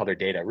 5-color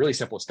data, really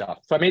simple stuff.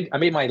 So I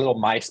made my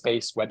little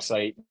MySpace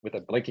website with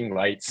the blinking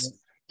lights,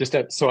 just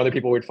so other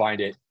people would find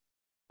it.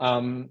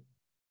 And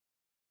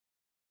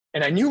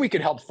I knew we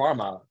could help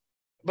pharma,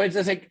 but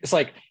it's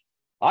like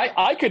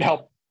I could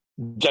help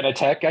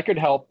Genentech, I could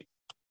help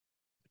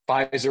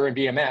Pfizer and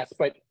BMS,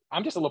 but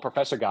I'm just a little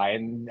professor guy,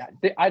 and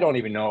I don't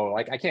even know.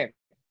 Like I can't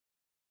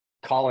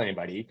call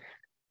anybody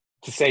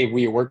to say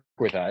we work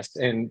with us,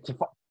 and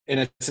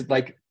it's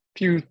like a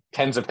few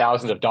tens of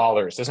thousands of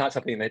dollars. It's not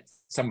something that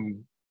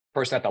some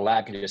person at the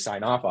lab can just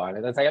sign off on.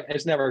 And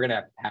it's never going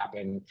to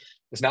happen.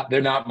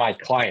 They're not my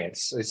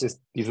clients. It's just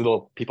these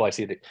little people I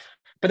see.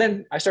 But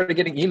then I started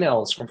getting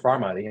emails from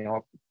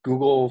pharma.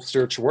 Google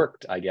search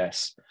worked, I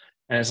guess.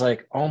 And it's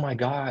like, oh my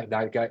God,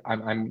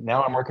 I'm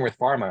now I'm working with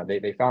pharma.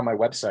 They found my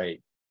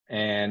website,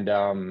 and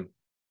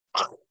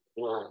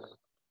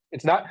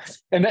it's not.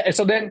 And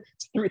so then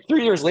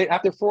 3 years late,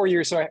 after 4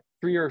 years, so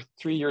 3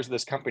 years of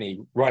this company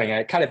running,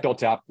 I kind of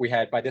built up.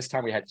 By this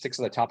time we had 6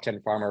 of the top 10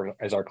 pharma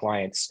as our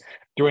clients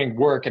doing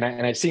work, and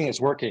I'd seen it's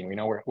working. You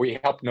know, we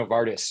helped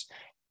Novartis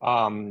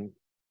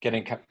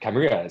getting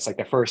Kymriah. It's like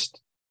the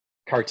first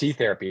CAR T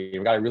therapy.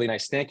 We got a really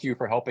nice thank you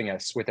for helping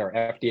us with our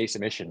FDA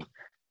submission.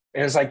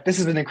 And it's like, this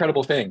is an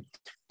incredible thing.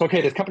 Okay,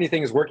 this company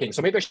thing is working.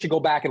 So maybe I should go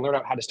back and learn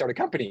out how to start a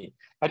company.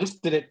 I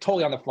just did it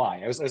totally on the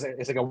fly. It's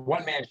like a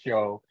one-man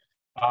show.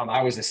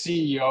 I was the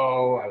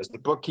CEO. I was the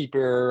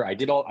bookkeeper. I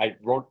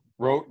wrote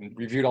and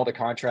reviewed all the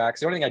contracts.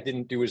 The only thing I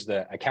didn't do was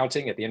the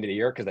accounting at the end of the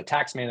year, because the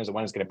tax man is the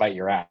one who's going to bite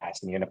your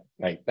ass. And you end up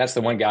like, that's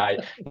the one guy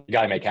you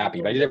got to make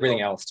happy. But I did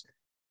everything else.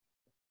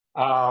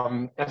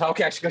 And I thought,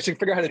 okay, I should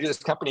figure out how to do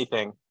this company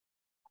thing.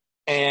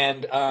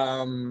 And I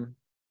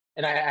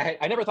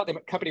never thought the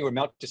company would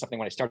melt to something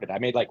when I started. I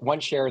made like 1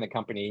 share in the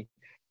company.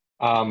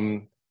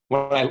 When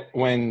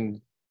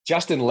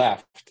Justin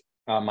left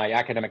my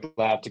academic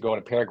lab to go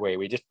into Paraguay,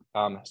 we just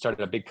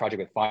started a big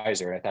project with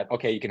Pfizer. I thought,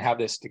 okay, you can have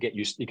this to get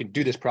you. You can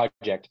do this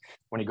project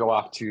when you go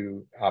off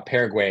to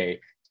Paraguay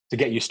to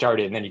get you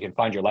started, and then you can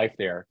find your life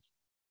there.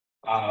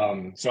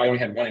 So I only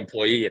had 1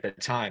 employee at the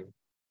time,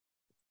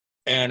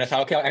 and I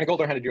thought, okay, I'm gonna go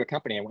learn how to do a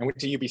company. I went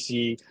to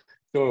UBC.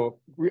 So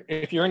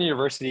if you're in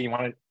university, you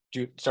want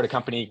to start a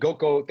company,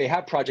 go. They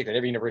have projects at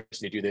every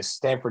university to do this.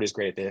 Stanford is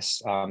great at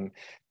this.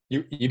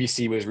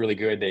 UBC was really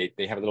good. They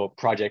have a little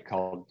project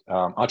called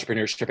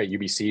entrepreneurship at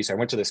UBC. So I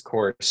went to this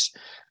course,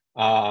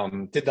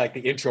 did like the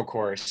intro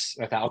course.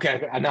 I thought,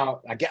 okay,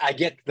 now I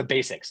get the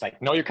basics,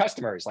 like know your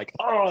customers. Like,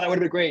 oh, that would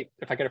have been great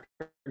if I could have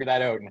figured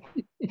that out and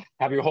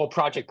have your whole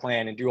project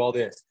plan and do all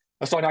this.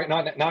 So now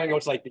I know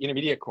it's like the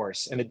intermediate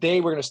course. And the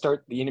day we're going to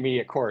start the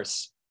intermediate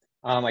course,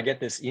 I get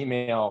this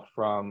email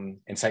from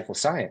Insightful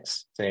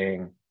Science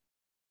saying,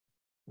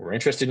 we're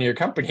interested in your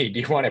company. Do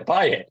you want to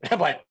buy it? I'm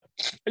like,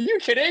 are you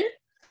kidding?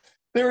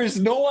 There is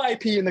no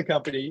IP in the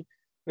company.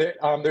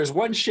 There's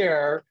 1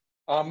 share,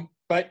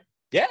 but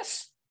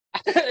yes.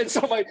 And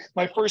so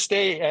my first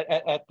day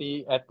at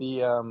the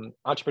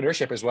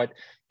entrepreneurship is what?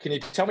 Can you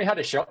tell me how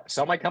to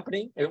sell my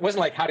company? It wasn't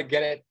like how to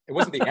get it. It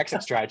wasn't the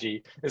exit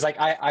strategy. It's like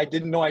I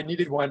didn't know I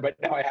needed one, but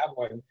now I have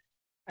one.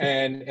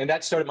 And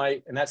that started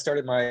my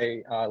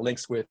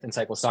links with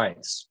Insightful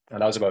Science.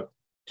 And that was about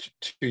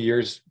 3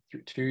 years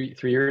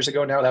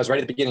ago now. That was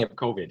right at the beginning of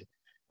COVID.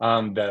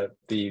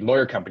 The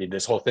lawyer company,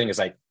 this whole thing is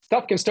like,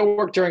 stuff can still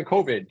work during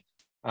COVID,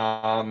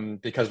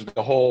 because of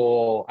the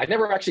whole, I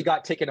never actually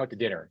got taken out to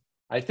dinner.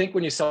 I think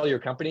when you sell your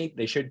company,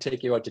 they should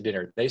take you out to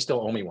dinner. They still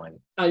owe me one.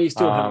 Oh, you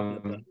still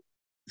haven't?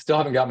 Still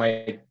haven't got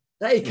my.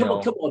 Hey, come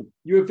on!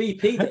 You're a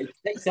VP. Take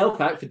yourself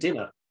out for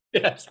dinner.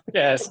 Yes.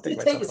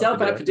 Take yourself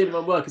out for dinner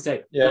and work and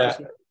say, yeah.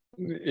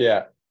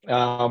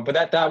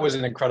 But that was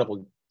an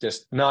incredible.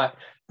 Just not.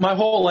 My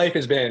whole life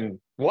has been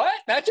what?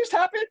 That just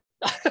happened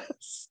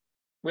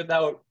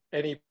without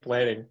any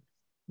planning.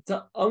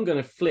 So I'm going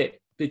to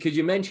flip, because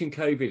you mentioned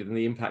COVID and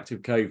the impact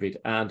of COVID,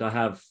 and I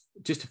have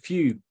just a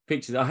few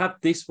pictures. I have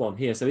this one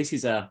here. So this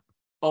is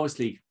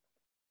obviously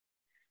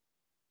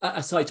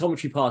a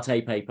cytometry part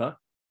A paper,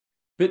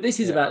 but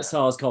this is about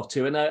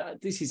SARS-CoV-2. And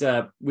this is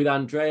with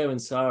Andrea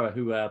and Sarah,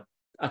 who are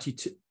actually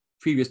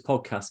previous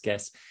podcast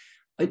guests.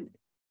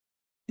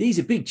 These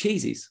are big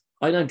cheeses.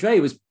 Andrea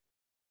was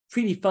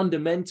pretty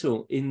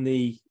fundamental in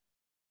the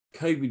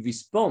COVID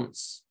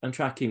response and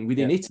tracking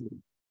within Italy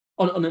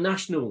on a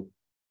national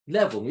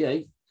level,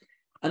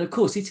 and of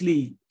course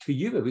Italy for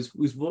Europe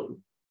was what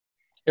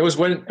it was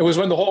when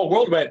the whole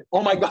world went,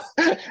 oh my God.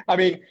 I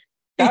mean,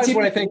 that's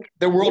when I think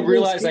the world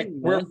realized like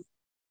we're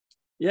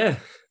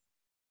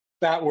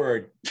that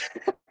word.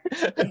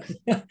 and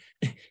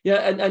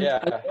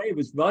it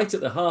was right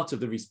at the heart of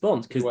the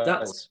response, because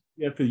that's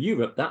for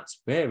Europe, that's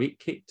where it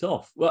kicked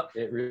off. Well,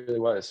 it really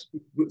was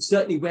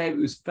certainly where it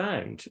was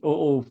found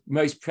or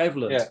most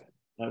prevalent.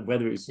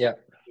 Whether it was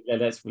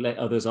let's let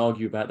others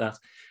argue about that.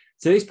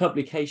 So this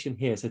publication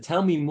here. So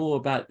tell me more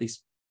about this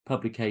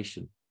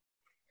publication.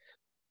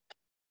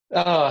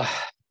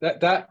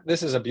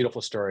 This is a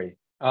beautiful story.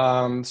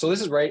 So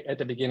this is right at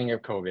the beginning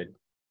of COVID.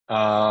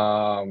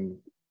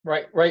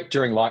 Right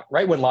when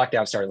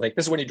lockdown started. Like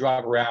this is when you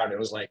drive around. It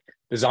was like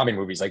the zombie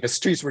movies. Like the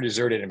streets were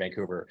deserted in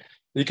Vancouver.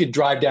 You could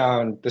drive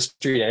down the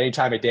street at any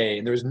time of day,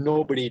 and there was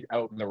nobody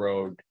out in the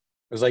road.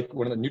 It was like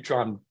one of the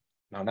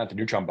not the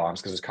neutron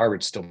bombs, because his car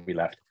would still be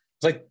left.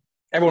 It's like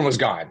everyone was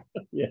gone.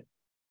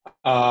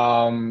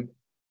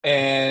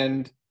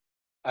 And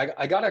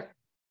I got a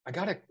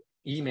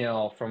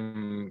email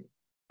from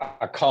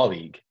a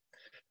colleague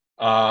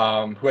who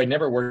I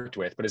never worked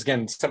with, but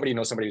again, somebody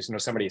knows somebody who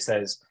knows somebody,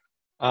 says,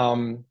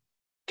 can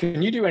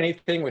you do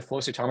anything with flow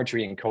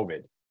cytometry and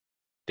COVID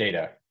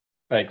data?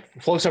 Like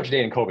flow cytometry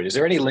data and COVID, is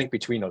there any link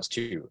between those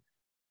two?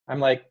 I'm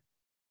like,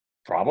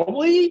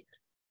 probably,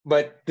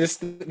 but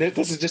this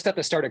is just at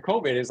the start of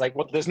COVID. It's like,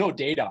 well, there's no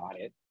data on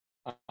it.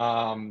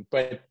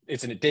 But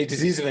it's a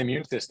disease of the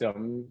immune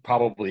system,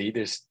 probably.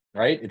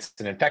 Right? It's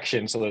an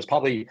infection. So there's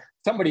probably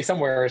somebody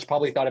somewhere has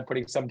probably thought of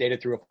putting some data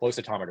through a flow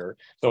cytometer.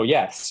 So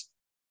yes.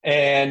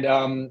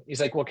 And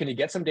he's like, well, can you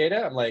get some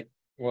data? I'm like,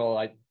 well,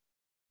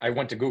 I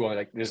went to Google,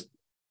 like there's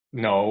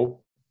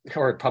no,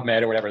 or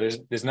PubMed or whatever.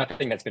 There's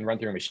nothing that's been run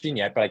through a machine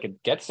yet, but I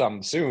could get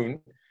some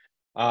soon.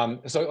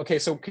 So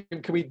can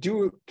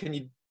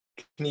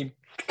you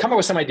come up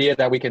with some idea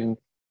that we can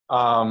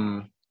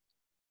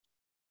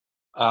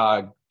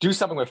do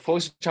something with flow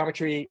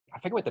cytometry? I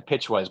forget what the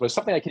pitch was, but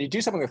something like, can you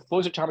do something with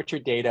flow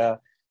cytometry data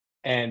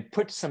and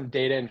put some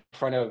data in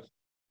front of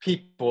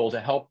people to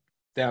help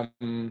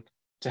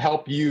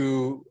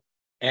you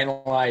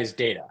analyze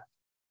data?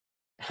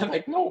 I'm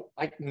like,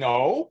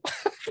 no,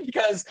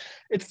 because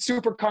it's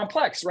super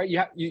complex, right?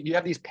 You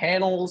have these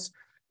panels,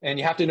 and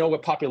you have to know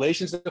what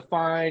populations to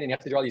find, and you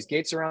have to draw these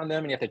gates around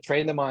them, and you have to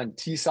train them on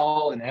T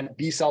cell and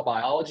B cell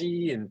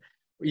biology, and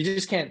you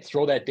just can't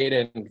throw that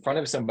data in front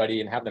of somebody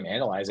and have them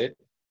analyze it.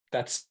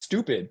 That's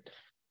stupid.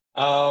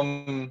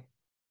 But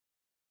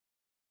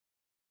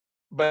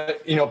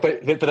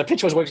the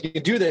pitch was, well, if you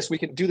can do this, we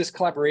can do this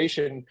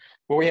collaboration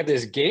where we have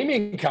this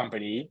gaming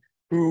company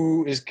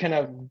who is kind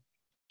of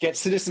get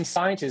citizen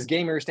scientists,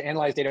 gamers to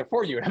analyze data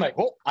for you. And I'm like,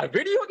 well, a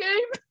video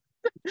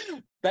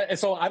game?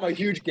 So I'm a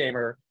huge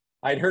gamer.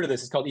 I'd heard of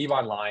this. It's called EVE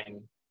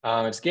Online.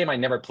 It's a game I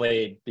never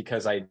played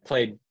because I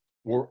played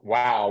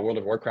World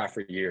of Warcraft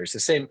for years. The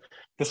same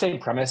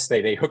premise.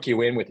 They hook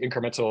you in with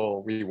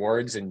incremental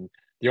rewards, and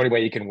the only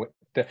way you can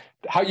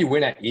how you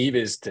win at EVE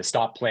is to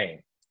stop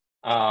playing.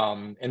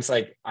 And it's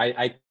like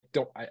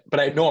but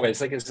I know of it.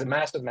 It's a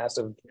massively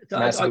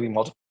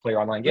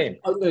multiplayer online game.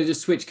 I'm going to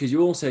just switch because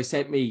you also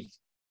sent me.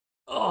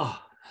 Oh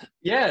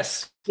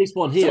yes, this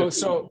one here.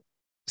 So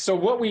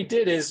what we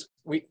did is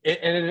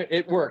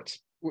it worked.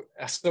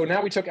 So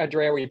now we took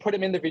Andrea, we put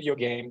him in the video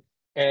game,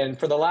 and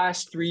for the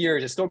last 3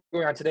 years, it's still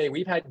going on today.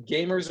 We've had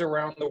gamers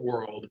around the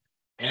world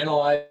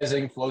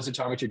analyzing flow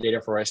cytometry data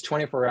for us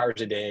 24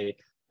 hours a day.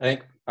 I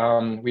think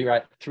we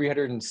got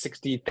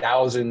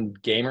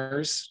 360,000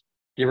 gamers,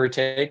 give or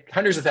take,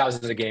 hundreds of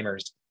thousands of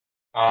gamers,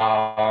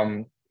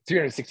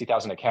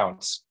 360,000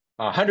 accounts.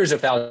 Hundreds of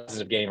thousands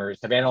of gamers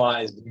have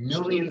analyzed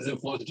millions of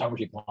flow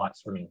cytometry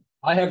plots for me.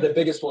 I have the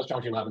biggest flow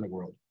cytometry lab in the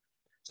world.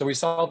 So we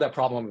solved that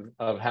problem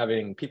of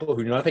having people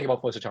who know nothing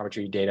about flow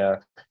cytometry data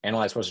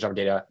analyze flow cytometry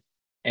data.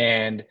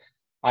 And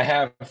I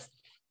have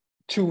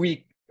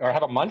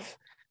a month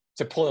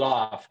to pull it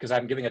off because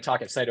I'm giving a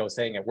talk at Cyto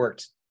saying it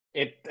worked.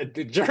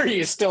 The jury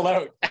is still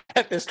out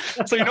at this.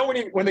 So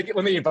when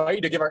they invite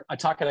you to give a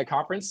talk at a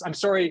conference, I'm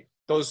sorry,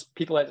 those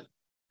people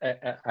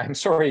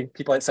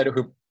people at Cyto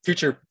who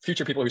future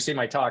people who see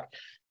my talk,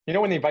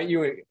 when they invite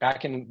you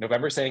back in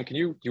November saying,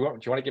 do you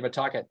want to give a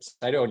talk at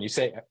Cyto, and you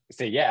say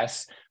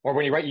yes, or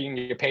when you write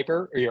your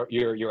paper or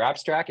your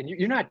abstract and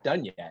you're not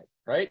done yet,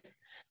 right?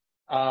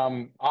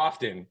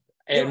 Often,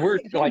 and we're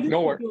like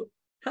nowhere.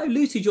 How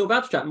lucid your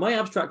abstract? My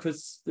abstract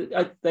was,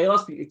 they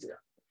asked me,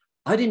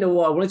 I didn't know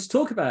what I wanted to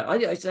talk about.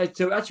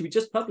 So actually we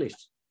just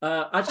published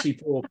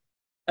for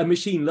a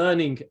machine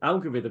learning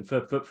algorithm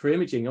for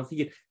imaging. I'm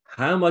thinking,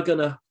 how am I going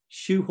to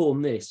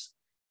shoehorn this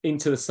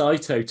into the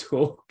Cyto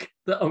talk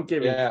that I'm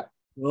giving? Yeah.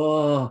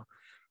 Oh.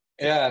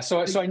 Yeah.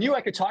 So I knew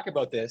I could talk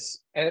about this,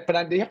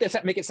 but they have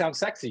to make it sound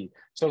sexy.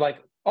 So like,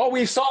 oh,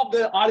 we've solved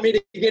the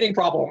automated gating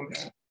problem.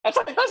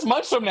 That's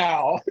months from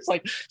now. It's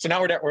like, so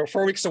now we're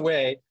 4 weeks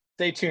away.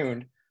 Stay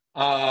tuned.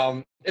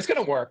 It's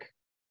going to work.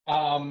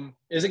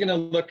 Is it going to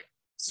look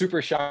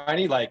super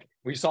shiny like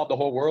we solved the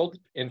whole world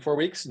in 4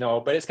 weeks? No,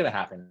 but it's going to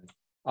happen.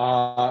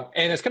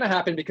 And it's going to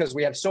happen because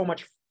we have so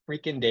much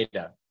freaking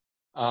data.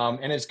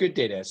 And it's good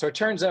data. So it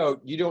turns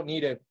out you don't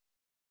need to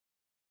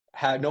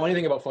know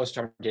anything about flow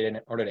cytometry data in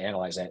order to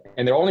analyze it.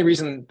 And the only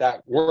reason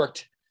that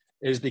worked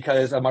is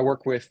because of my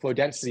work with flow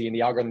density and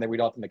the algorithm that we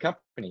developed in the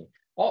company.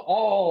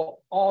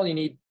 All you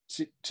need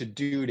to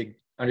do to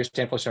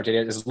understand flow cytometry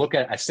data is look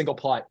at a single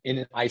plot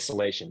in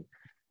isolation.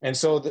 And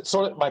so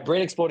my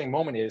brain exploding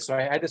moment is, so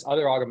I had this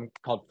other algorithm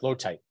called flow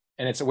type,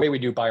 and it's a way we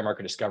do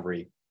biomarker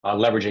discovery,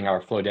 leveraging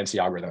our flow density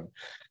algorithm.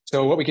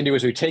 So what we can do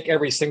is we take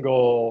every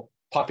single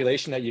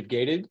population that you've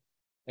gated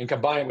and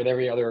combine it with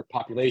every other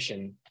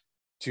population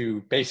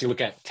to basically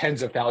look at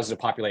tens of thousands of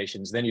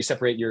populations. Then you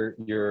separate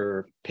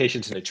your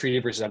patients into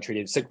treated versus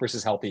untreated, sick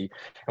versus healthy,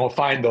 and we'll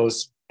find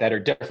those that are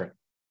different.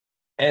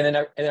 And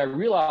then I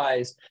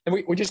realized, and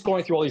we're just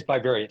going through all these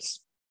bivariates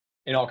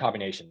in all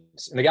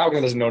combinations. And the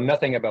algorithm doesn't know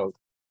nothing about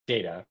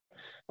data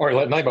or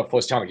nothing about flow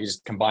cytometry,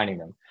 just combining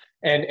them.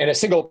 And a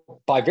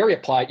single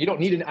bivariate plot, you don't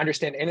need to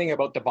understand anything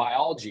about the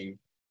biology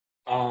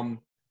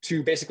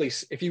to basically,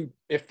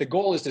 if the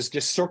goal is to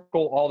just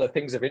circle all the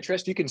things of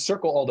interest, you can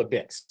circle all the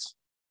bits.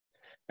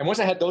 And once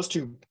I had those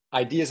two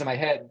ideas in my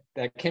head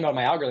that came out of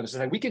my algorithms,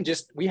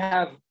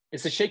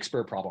 it's a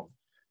Shakespeare problem.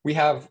 We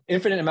have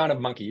infinite amount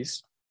of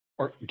monkeys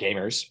or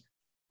gamers.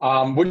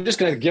 We're just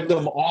going to give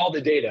them all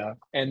the data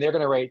and they're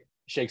going to write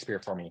Shakespeare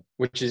for me,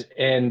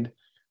 and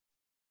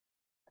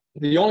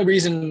the only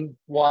reason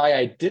why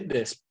I did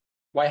this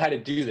why I had to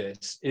do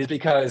this is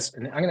because,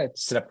 and I'm going to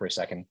sit up for a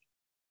second.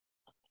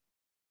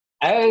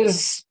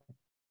 As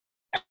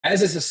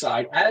a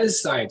society,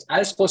 as science,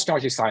 as flow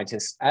cytometry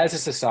scientists, as a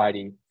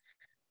society,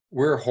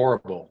 we're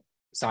horrible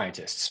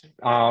scientists.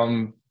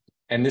 And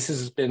this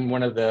has been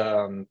one of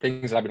the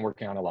things that I've been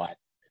working on a lot.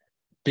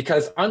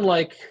 Because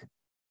unlike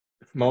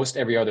most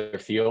every other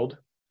field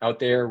out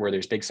there where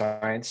there's big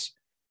science,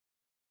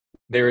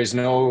 there is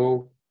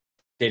no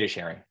data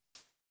sharing.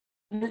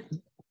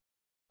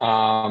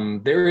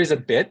 There is a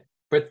bit,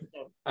 but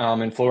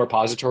in flow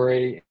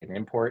repository and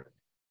import,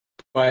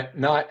 but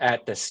not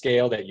at the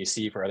scale that you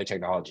see for other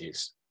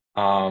technologies.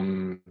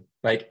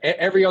 Like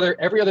every other,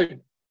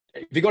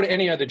 if you go to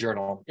any other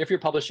journal, if you're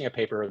publishing a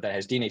paper that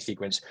has DNA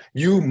sequence,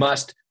 you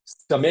must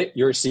submit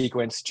your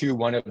sequence to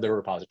one of the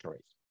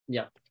repositories.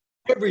 Yeah.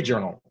 Every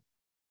journal.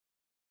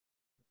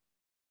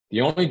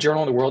 The only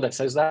journal in the world that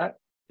says that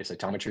is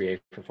Cytometry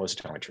A for flow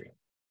cytometry.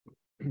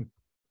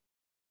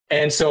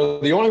 And so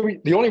the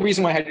only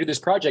reason why I had to do this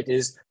project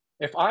is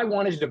if I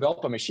wanted to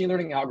develop a machine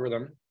learning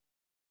algorithm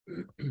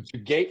to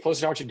gate flow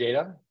cytometry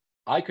data,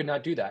 I could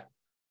not do that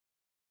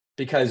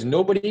because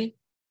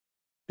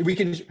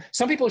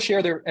some people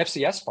share their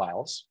FCS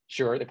files.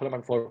 Sure, they put them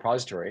on Flow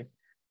repository.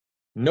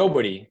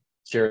 Nobody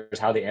shares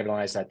how they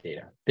analyze that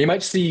data. They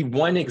might see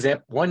one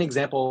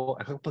example,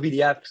 a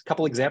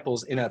couple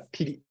examples in a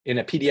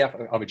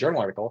PDF of a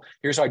journal article.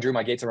 Here's how I drew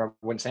my gates around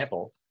one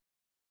sample.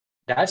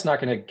 That's not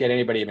going to get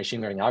anybody a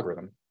machine learning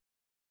algorithm.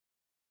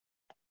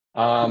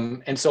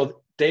 And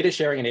so data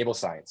sharing enables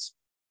science.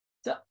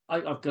 So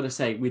I've got to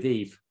say, with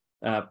Eve,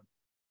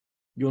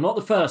 you're not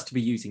the first to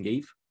be using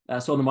Eve.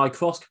 So on the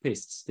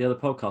Microscopists, the other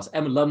podcast,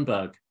 Emma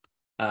Lundberg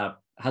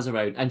has her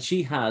own, and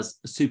she has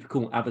a super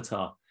cool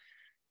avatar.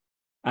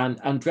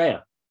 And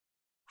Andrea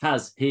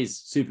has his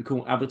super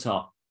cool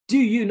avatar. Do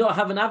you not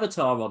have an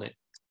avatar on it?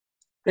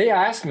 They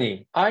asked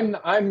me. I'm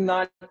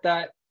not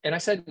that, and I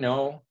said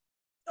no.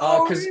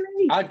 Because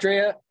really?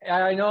 Andrea,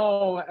 I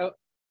know.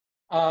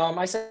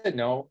 I said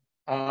no.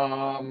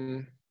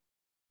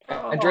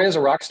 Andrea's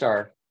a rock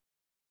star.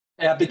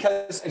 Yeah,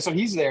 and so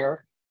he's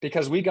there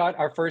because we got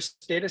our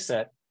first data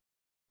set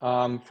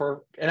and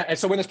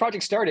so when this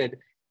project started,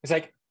 it's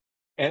like,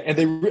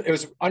 it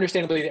was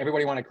understandably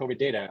everybody wanted COVID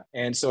data,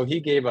 and so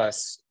he gave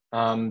us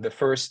the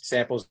first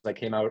samples that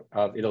came out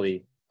of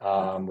Italy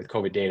with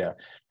COVID data,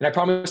 and I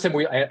promised him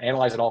we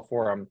analyze it all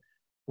for him.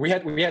 We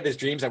had these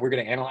dreams that we're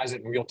going to analyze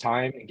it in real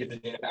time and give the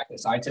data back to the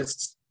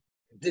scientists.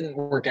 It didn't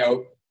work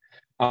out,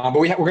 but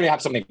we're going to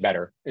have something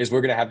better. We're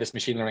going to have this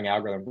machine learning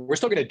algorithm. We're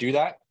still going to do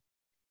that,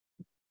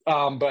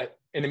 but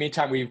in the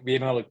meantime, we've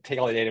been able to take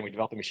all the data and we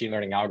developed a machine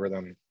learning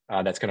algorithm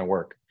that's going to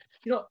work.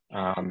 You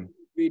know,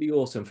 really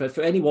awesome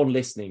for anyone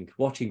listening,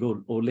 watching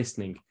or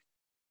listening.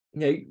 You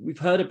know, we've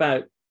heard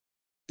about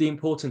the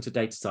importance of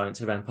data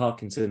science around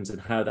Parkinson's and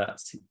how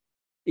that's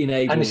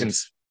enabled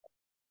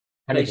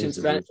patients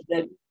around.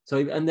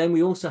 And then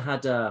we also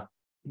had,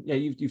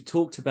 you've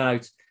talked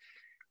about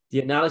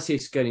the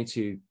analysis going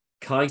into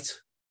Kite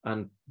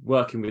and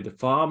working with the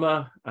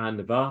pharma and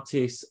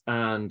Novartis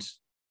and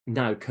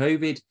now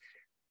COVID.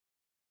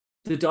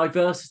 The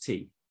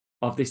diversity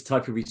of this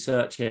type of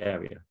research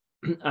area,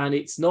 and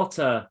it's not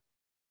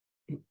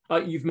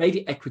you've made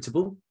it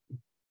equitable,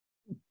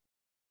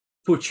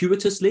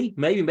 fortuitously,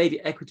 maybe made it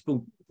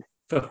equitable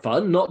for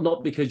fun,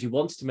 not because you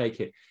wanted to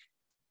make it.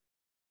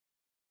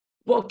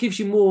 What gives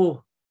you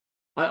more?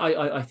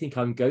 I think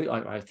I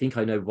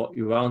know what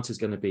your answer is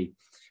going to be.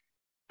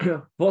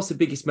 What's the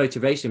biggest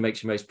motivation,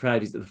 makes you most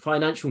proud? Is it the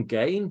financial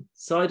gain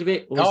side of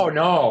it? Or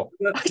no.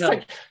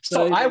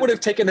 So I would have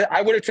taken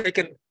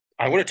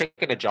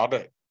a job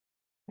at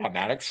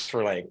mathematics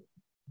for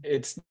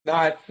it's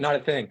not a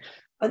thing.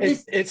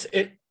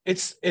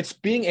 It's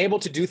being able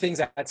to do things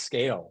at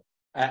scale,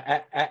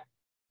 at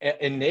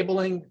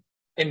enabling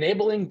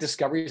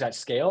discoveries at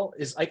scale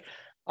is like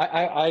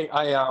I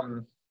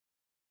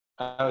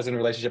was in a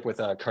relationship with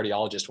a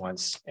cardiologist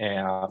once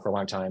for a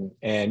long time,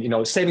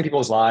 and saving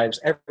people's lives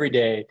every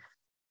day.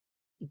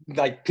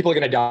 Like people are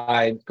going to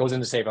die, goes in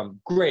to save them.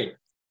 Great,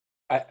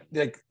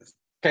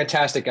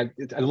 fantastic. I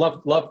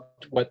loved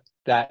what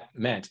that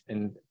meant,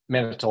 and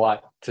meant a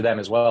lot to them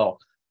as well.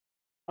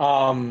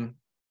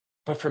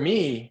 But for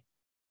me,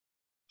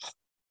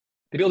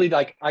 the ability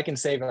I can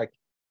save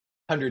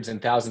hundreds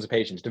and thousands of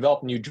patients,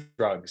 develop new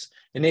drugs,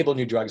 enable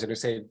new drugs that are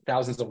saved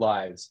thousands of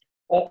lives,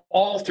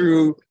 all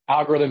through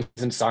algorithms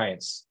and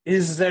science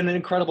is an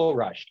incredible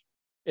rush.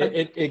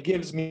 It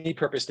gives me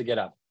purpose to get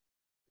up.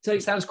 So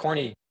it sounds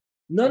corny.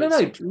 No,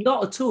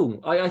 not at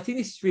all. I think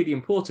this is really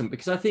important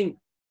because I think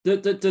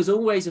that there's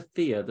always a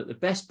fear that the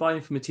best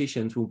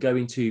bioinformaticians will go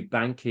into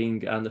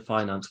banking and the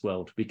finance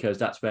world because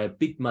that's where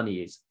big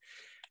money is.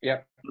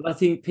 Yeah. I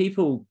think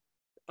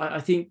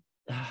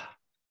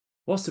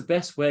what's the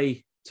best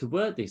way to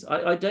word this?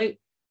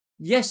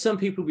 Yes, some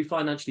people will be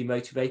financially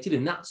motivated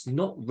and that's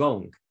not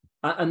wrong.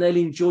 And they'll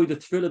enjoy the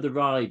thrill of the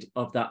ride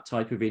of that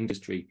type of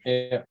industry.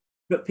 Yeah.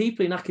 But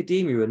people in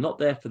academia are not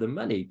there for the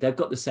money. They've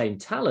got the same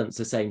talents,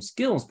 the same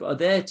skills, but are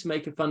there to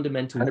make a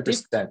fundamental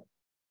 100%.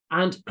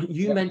 And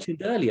you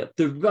mentioned earlier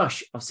the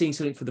rush of seeing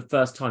something for the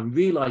first time,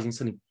 realizing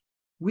something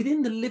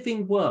within the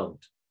living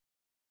world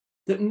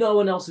that no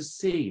one else has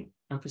seen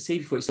and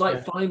perceived before. It's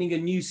like finding a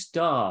new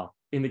star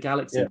in the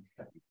galaxy.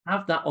 You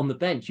have that on the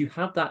bench. You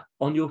have that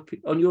on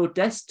your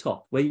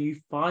desktop where you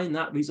find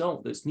that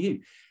result that's new.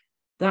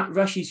 That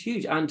rush is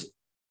huge. And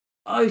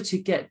to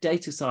get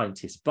data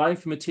scientists,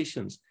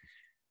 bioinformaticians,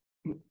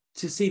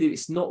 to see that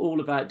it's not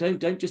all about,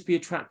 don't just be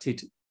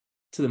attracted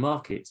to the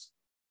markets.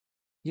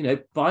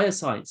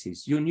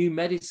 Biosciences, your new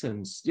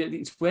medicines,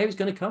 it's where it's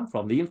going to come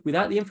from.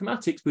 Without the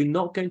informatics, we're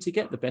not going to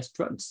get the best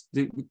drugs.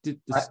 The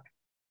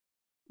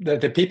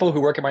people who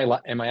work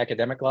in my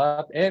academic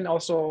lab and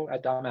also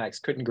at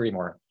Domax couldn't agree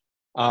more.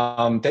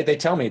 They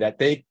tell me that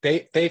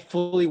they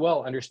fully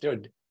well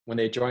understood when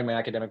they joined my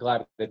academic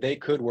lab that they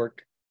could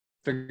work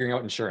figuring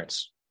out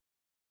insurance.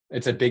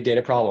 It's a big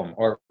data problem,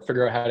 or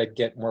figure out how to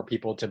get more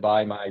people to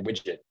buy my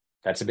widget.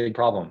 That's a big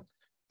problem.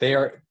 They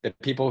are the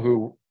people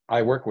who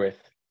I work with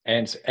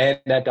and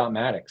at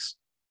Dotmatics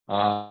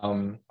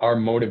are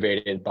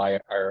motivated by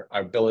our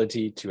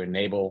ability to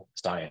enable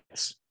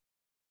science.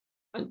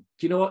 And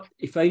do you know what?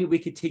 If only we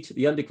could teach at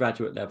the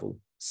undergraduate level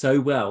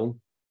so well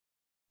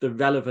the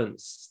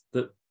relevance,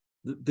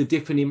 the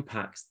different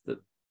impacts that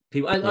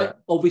people, and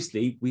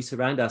obviously we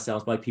surround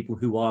ourselves by people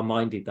who are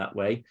minded that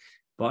way,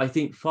 but I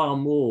think far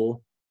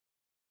more,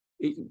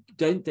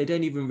 they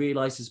don't even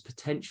realize there's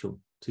potential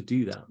to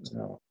do that.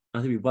 No. I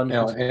think we wonder.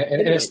 No,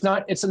 and it's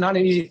not an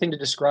easy thing to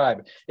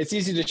describe. It's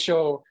easy to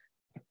show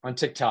on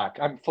TikTok.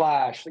 I'm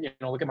flash,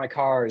 look at my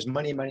cars,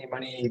 money,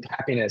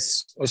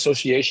 happiness,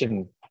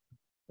 association,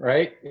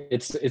 right?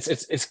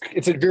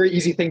 It's a very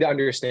easy thing to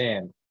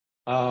understand.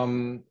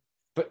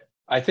 But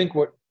I think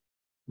what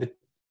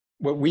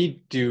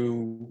we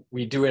do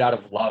it out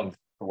of love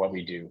for what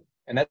we do.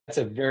 And that's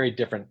a very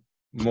different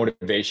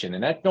motivation.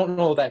 And I don't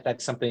know that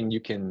that's something you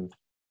can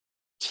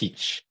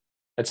teach.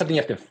 That's something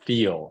you have to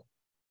feel.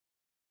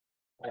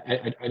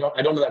 I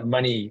don't know that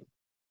money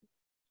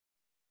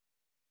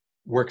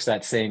works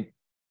in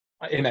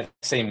that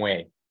same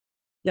way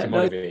to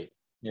motivate.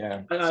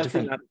 It's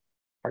different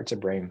parts of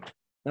brain.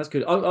 That's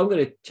good. I'm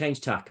going to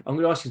change tack. I'm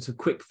going to ask you some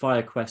quick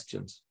fire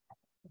questions.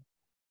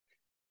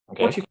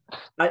 Okay.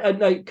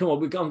 No, come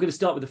on. I'm going to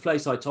start with the flow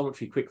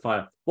cytometry quick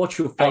fire. What's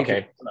your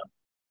favorite color?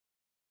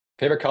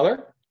 Favorite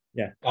color?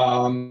 Yeah.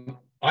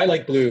 I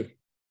like blue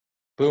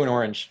and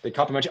orange. They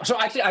complement. So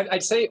actually,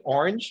 I'd say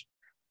orange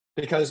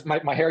because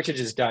my heritage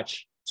is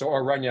Dutch. So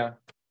Oranje,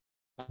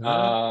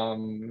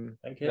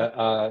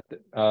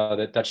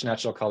 the Dutch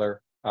national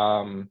color.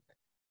 But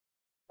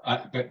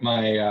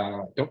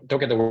my don't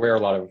get to wear a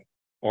lot of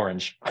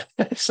orange.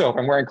 So if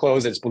I'm wearing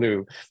clothes, it's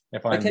blue.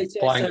 If I'm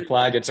flying the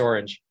flag, it's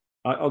orange.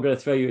 I'm going to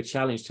throw you a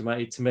challenge to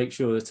make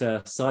sure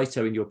that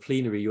Saito in your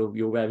plenary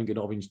you're wearing an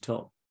orange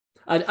top,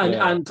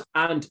 and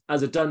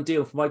as a done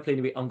deal for my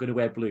plenary, I'm going to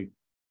wear blue.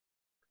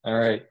 All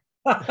right.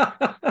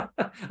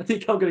 I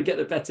think I'm going to get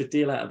the better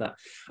deal out of that.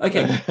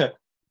 Okay.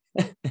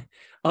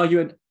 Are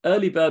you an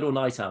early bird or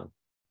night owl?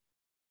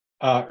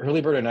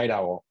 Early bird or night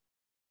owl.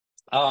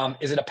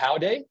 Is it a POW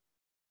day?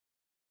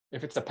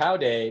 If it's a POW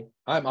day,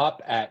 I'm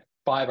up at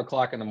 5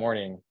 o'clock in the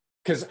morning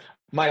because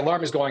my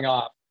alarm is going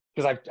off.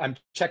 Because I'm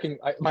checking,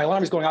 my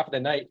alarm is going off in the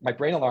night. My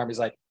brain alarm is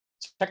like,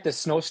 check the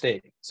snow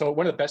state. So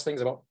one of the best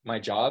things about my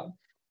job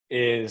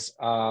is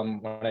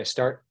when I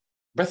start,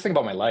 best thing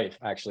about my life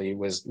actually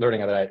was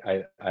learning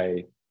that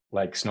I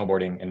like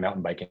snowboarding and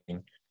mountain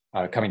biking,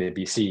 coming to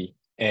BC.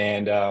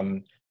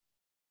 And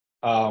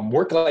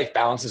work-life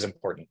balance is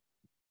important.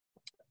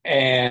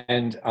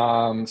 And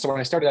so when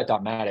I started at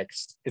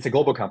Dotmatics, it's a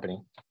global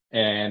company.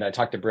 And I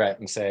talked to Brett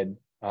and said,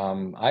 I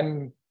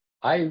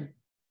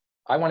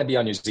want to be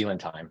on New Zealand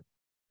time.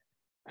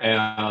 And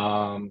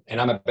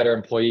I'm a better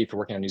employee for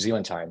working on New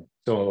Zealand time.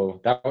 So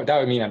that would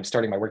mean I'm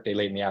starting my workday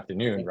late in the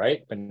afternoon,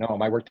 right? But no,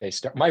 my workday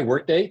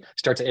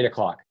starts at 8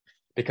 o'clock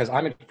because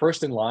I'm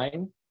first in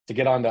line to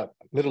get on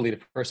literally the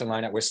first in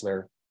line at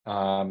Whistler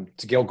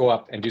to go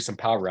up and do some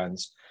power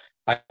runs.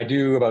 I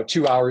do about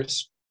 2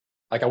 hours.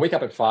 Like I wake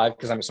up at 5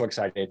 because I'm so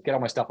excited, get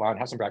all my stuff on,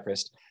 have some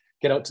breakfast,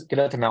 get out to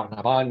the mountain,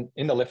 I'm on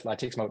in the lift line. It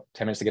takes about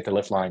 10 minutes to get to the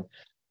lift line.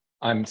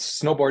 I'm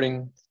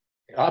snowboarding,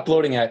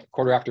 uploading at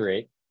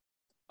 8:15,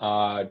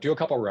 do a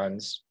couple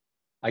runs.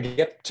 I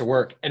get to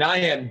work and I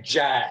am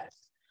jazzed.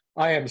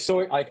 I am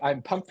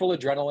I'm pumped full of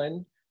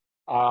adrenaline.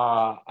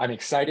 I'm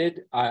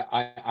excited.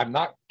 I'm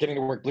not getting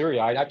to work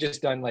bleary-eyed. I've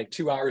just done like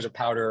 2 hours of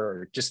powder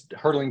or just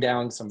hurtling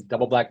down some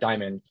double black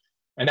diamond.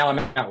 And now I'm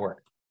at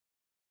work.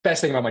 Best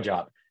thing about my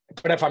job.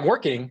 But if I'm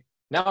working,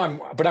 I'm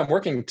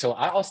working till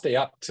I'll stay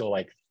up till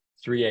like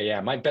 3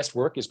 a.m. My best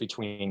work is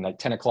between like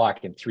 10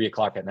 o'clock and 3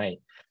 o'clock at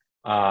night.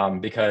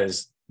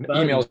 Because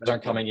emails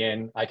aren't coming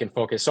in, I can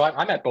focus. So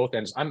I'm at both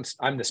ends.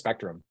 I'm the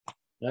spectrum.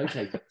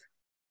 Okay.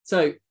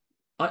 So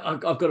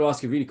I've got to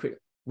ask you really quick.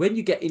 When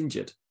you get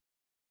injured,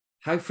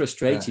 how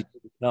frustrated do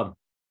you become?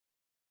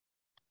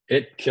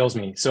 It kills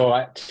me. So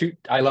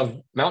I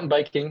love mountain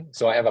biking.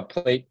 So I have a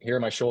plate here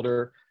on my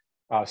shoulder.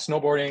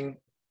 Snowboarding,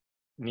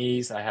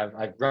 knees.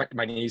 I've wrecked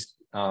my knees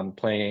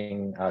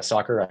playing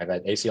soccer. I've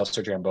had ACL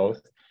surgery on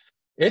both.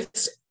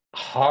 It's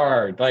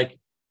hard. Like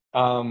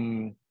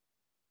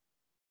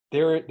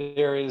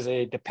there is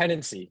a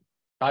dependency,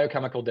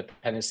 biochemical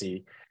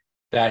dependency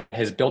that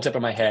has built up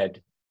in my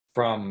head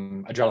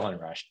from adrenaline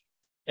rush.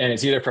 And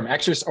it's either from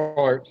exercise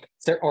or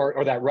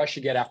that rush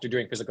you get after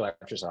doing physical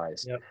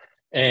exercise. Yep.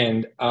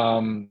 And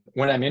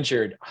when I'm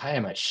injured, I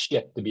am a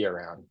shit to be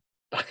around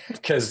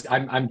because I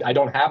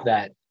don't have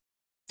that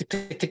tick,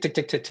 tick, tick, tick,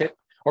 tick, tick, tick,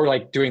 or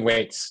like doing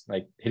weights,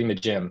 like hitting the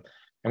gym.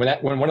 And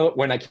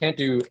when I can't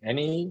do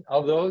any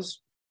of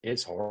those,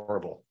 it's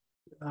horrible.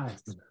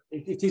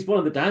 It is one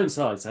of the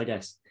downsides, I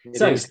guess.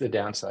 It is the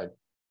downside.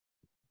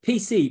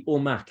 PC or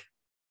Mac?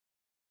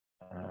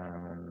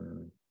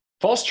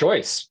 False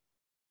choice.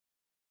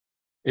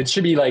 It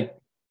should be like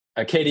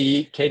a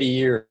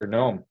KDE or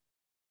GNOME.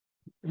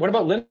 What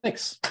about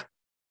Linux?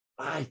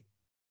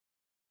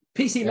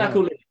 PC, Mac,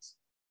 or Linux?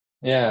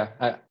 Yeah.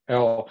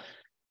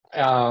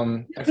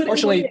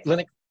 Unfortunately,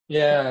 Linux.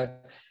 Yeah,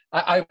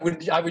 I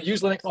would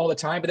use Linux all the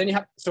time, but then you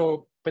have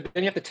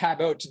to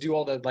tab out to do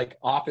all the like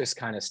Office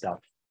kind of stuff.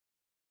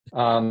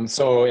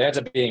 So it ends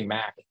up being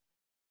Mac.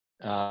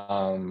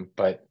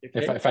 But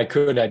if I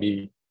could, I'd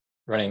be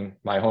running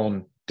my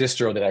home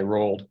distro that I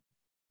rolled.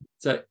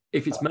 So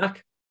if it's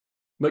Mac,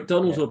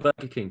 McDonald's or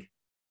Burger King?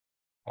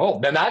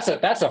 Oh, then that's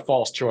a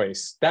false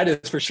choice. That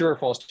is for sure a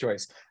false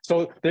choice.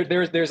 So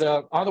there's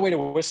a on the way to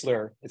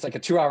Whistler. It's like a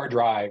 2-hour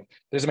drive.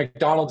 There's a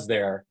McDonald's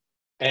there,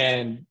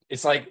 and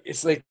it's like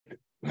So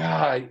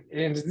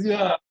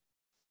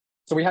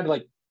we had to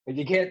like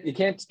you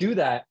can't do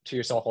that to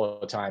yourself all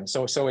the time.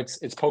 So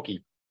it's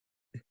pokey.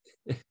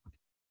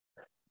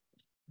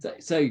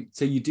 So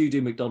you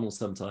do McDonald's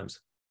sometimes?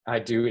 I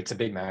do. It's a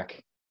Big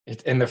Mac.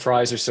 And the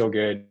fries are so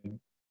good.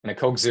 And a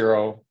Coke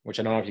Zero, which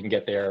I don't know if you can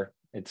get there.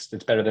 It's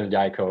better than a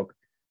Diet Coke.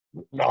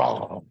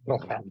 No.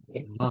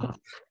 No.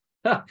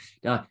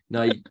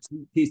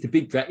 It's the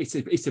big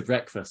it's a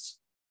breakfast.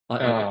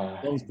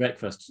 McDonald's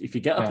breakfast. If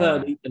you get up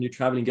early and you're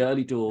traveling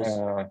early doors,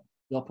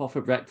 drop off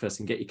for breakfast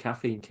and get your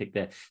caffeine kick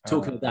there.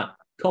 Talking about that,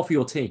 coffee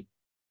or tea?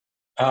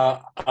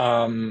 That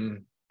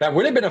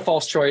would have been a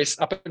false choice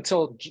up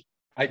until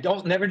I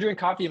never drink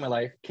coffee in my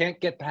life. Can't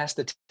get past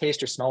the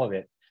taste or smell of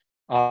it.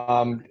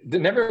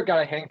 Never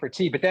got a hang for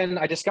tea, but then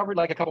I discovered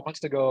like a couple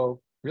months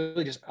ago,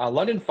 really just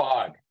London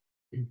Fog,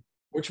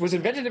 which was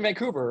invented in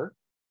Vancouver.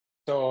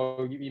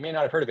 So you may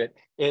not have heard of it.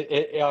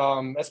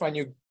 That's my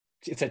new.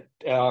 It's a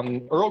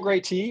Earl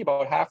Grey tea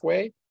about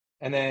halfway,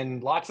 and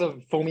then lots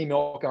of foamy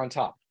milk on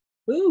top.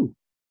 Ooh,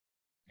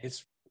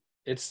 it's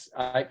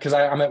because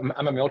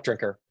I'm a milk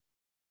drinker.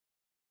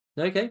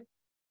 Okay.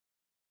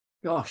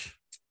 Gosh.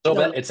 So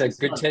it's a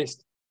good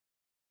taste.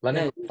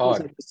 London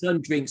Fog. The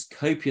son drinks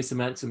copious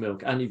amounts of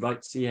milk, and he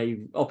writes. Yeah,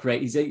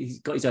 he's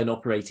got his own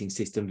operating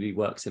system that he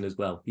works in as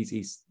well.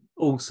 He's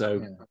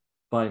also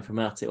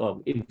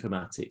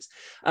informatics.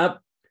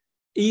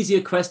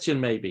 Easier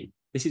question, maybe.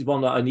 This is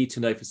one that I need to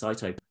know for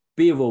Saito.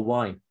 Beer or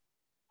wine?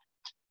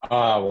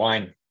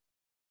 Wine.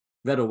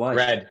 Red or white?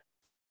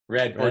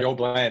 Red. Bordeaux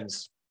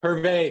blends.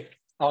 Hervé,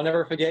 I'll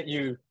never forget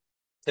you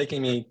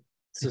taking me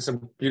to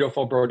some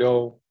beautiful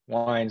Bordeaux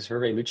wines.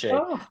 Hervé Luce.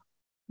 Oh.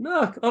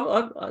 No,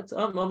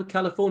 I'm a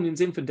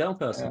Californian's infidel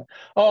person.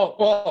 Oh,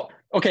 well,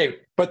 okay,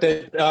 but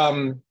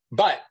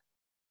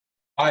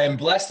I am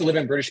blessed to live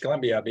in British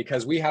Columbia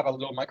because we have a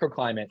little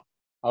microclimate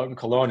out in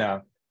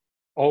Kelowna,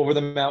 over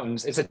the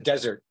mountains. It's a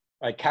desert,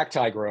 like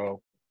cacti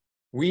grow.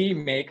 We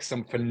make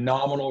some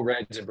phenomenal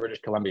reds in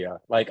British Columbia.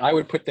 Like I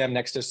would put them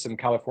next to some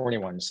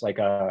California ones, like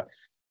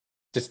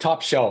just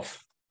top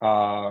shelf.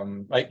 Very,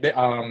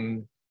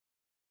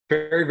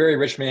 very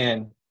rich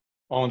man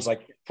owns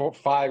like 4,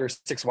 5 or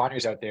 6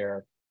 wineries out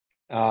there.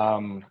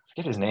 I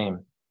forget his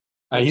name.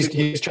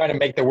 He's trying to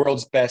make the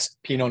world's best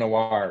Pinot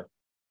Noir.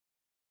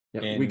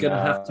 Yeah, we're going to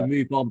have to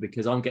move on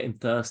because I'm getting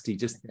thirsty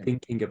just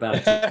thinking about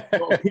it.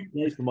 Not a good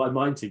place for my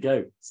mind to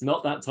go. It's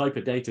not that type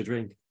of day to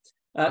drink.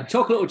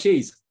 Chocolate or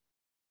cheese?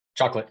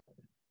 Chocolate.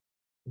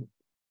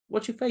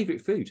 What's your favorite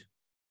food?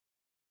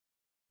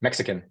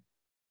 Mexican.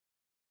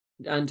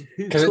 And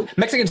who? Because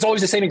Mexican's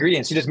always the same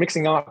ingredients. You're just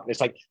mixing up. It's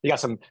like you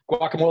got some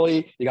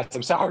guacamole, you got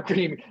some sour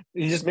cream.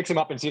 You just mix them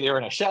up and see they're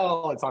in a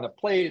shell. It's on a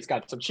plate. It's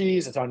got some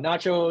cheese. It's on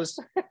nachos.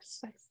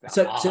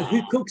 So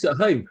who cooks at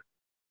home?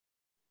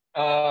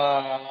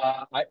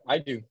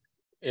 I do.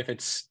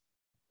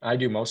 I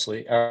do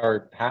mostly,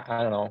 or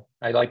I don't know.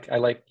 I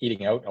like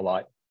eating out a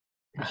lot.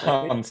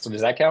 So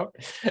does that count?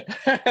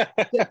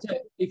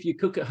 If you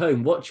cook at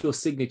home, what's your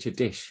signature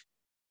dish?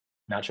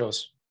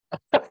 Nachos.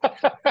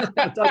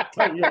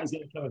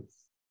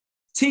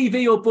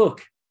 TV or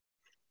book?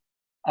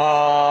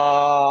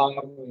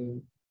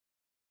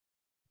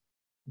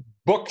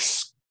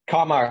 Books,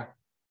 comic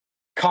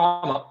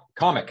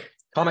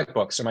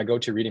books are my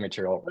go-to reading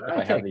material. Okay. If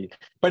I have the,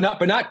 but not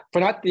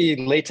the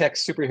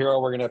latex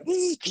superhero. We're gonna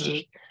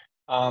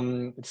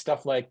it's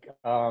stuff like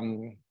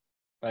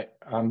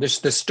there's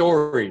the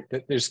story.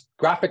 There's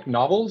graphic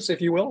novels,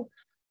 if you will.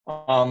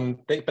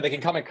 They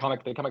come in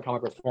comic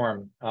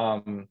form.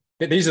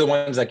 these are the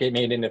ones that get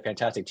made into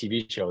fantastic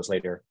TV shows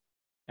later.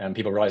 And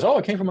people realize, oh,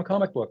 it came from a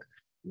comic book.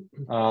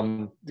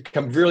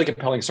 Really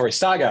compelling story.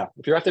 Saga.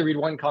 If you have to read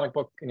one comic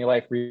book in your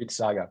life, read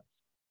Saga.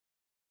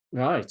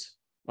 Right.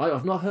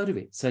 I've not heard of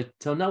it. So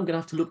now I'm going to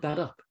have to look that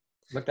up.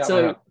 Look that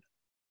one up.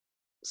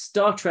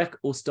 Star Trek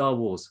or Star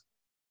Wars?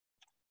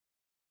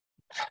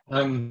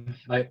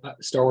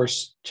 Star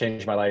Wars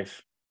changed my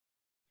life.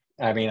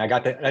 I mean,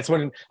 that's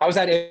when I was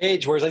that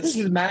age where I was like, this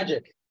is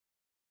magic.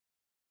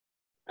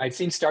 I'd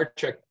seen Star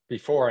Trek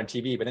before on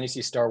TV, but then you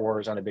see Star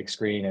Wars on a big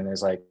screen and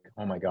it's like,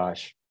 oh my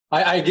gosh.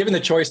 I had given the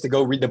choice to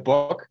go read the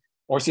book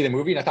or see the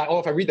movie. And I thought, oh,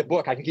 if I read the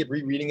book, I can keep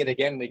rereading it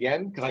again and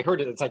again. Because I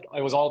heard it, it's like,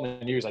 it was all in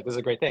the news. Like, this is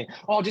a great thing.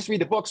 Oh, I'll just read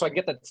the book so I can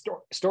get that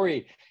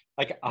story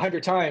like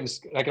 100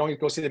 times. I can only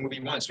go see the movie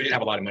once. We didn't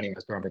have a lot of money in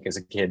this program as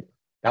a kid.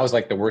 That was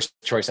like the worst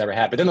choice I ever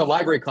had. But then the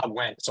library club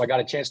went. So I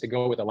got a chance to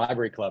go with the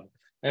library club.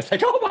 And it's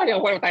like, oh my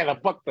God, what if I have a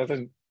book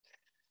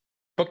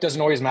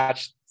doesn't always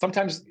match.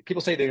 Sometimes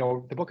people say,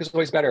 the book is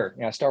always better.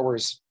 Yeah, Star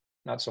Wars,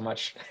 not so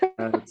much.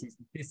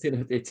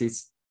 It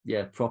is,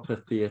 yeah, proper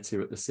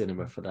theatre at the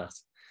cinema for that.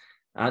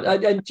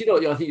 And do you know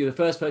what? I think you're the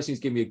first person who's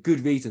given me a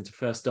good reason to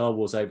prefer Star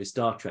Wars over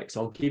Star Trek.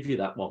 So I'll give you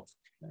that one.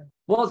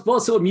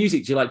 What sort of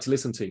music do you like to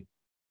listen to?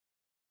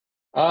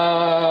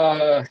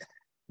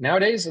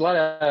 Nowadays, a lot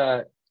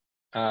of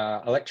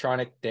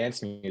electronic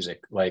dance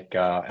music, like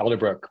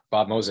Elderbrook,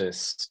 Bob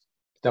Moses,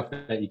 stuff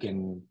that you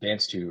can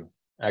dance to.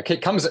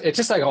 It's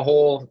just like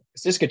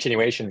it's just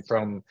continuation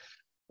from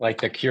like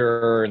the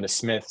Cure and the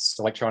Smiths,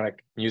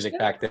 electronic music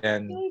back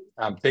then.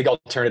 Big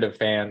alternative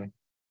fan,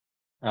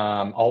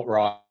 alt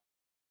rock,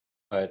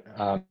 but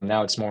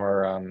now it's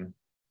more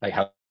like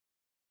how.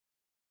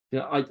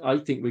 Yeah, I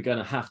think we're going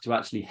to have to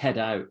actually head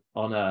out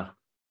on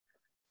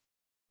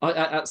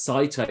at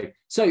Saito.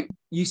 So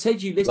you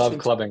said you listened. Love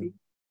clubbing.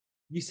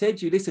 You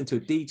said you listened to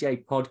a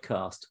DJ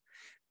podcast.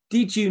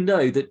 Did you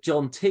know that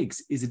John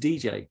Tiggs is a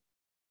DJ?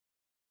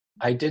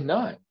 I did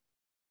not.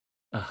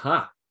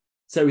 Aha.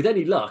 So with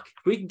any luck,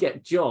 if we can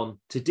get John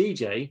to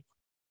DJ,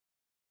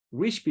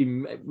 we should be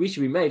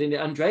made, and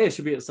Andrea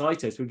should be at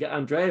Saito. So we get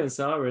Andrea and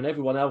Sarah and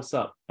everyone else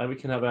up, and we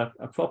can have a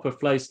proper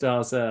Flow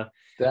Stars.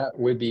 That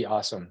would be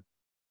awesome.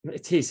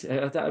 It is.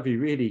 That would be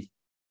really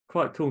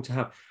quite cool to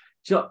have.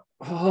 John,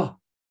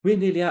 we're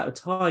nearly out of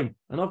time,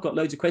 and I've got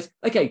loads of questions.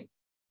 Okay,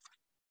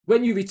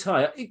 when you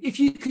retire, if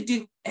you could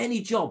do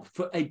any job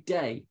for a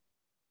day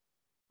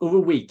or a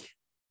week,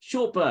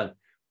 short burn,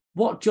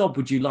 what job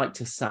would you like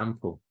to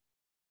sample?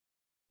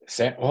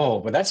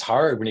 But that's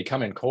hard when you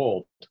come in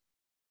cold,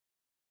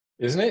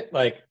 isn't it?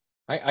 Like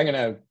I'm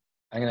gonna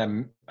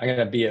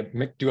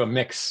do a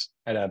mix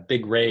at a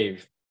big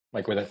rave,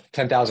 like with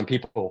 10,000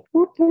 people.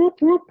 Whoop,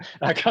 whoop, whoop.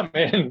 I come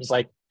in, it's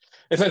like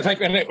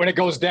when it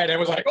goes dead, it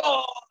was like,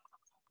 oh,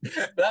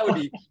 that would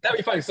be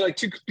fun. So like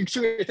two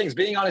things: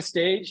 being on a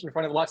stage in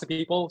front of lots of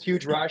people,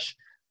 huge rush,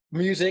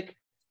 music,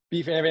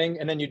 beef and everything,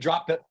 and then you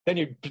drop it, then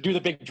you do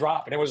the big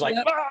drop, and it was like.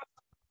 Yep.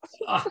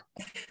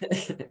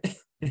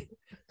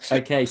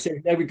 Okay, so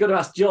now we've got to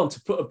ask John to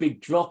put a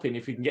big drop in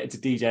if we can get to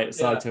DJ at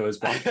Saito as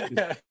well.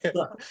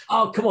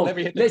 Oh, come on.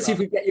 Let's see if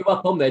we get you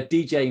up on there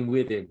DJing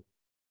with him.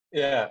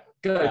 Yeah.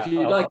 Go. If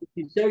you like, if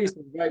you show you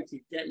some ropes,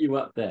 we get you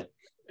up there.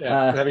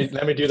 Yeah.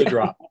 Let me do the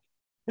drop.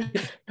 Do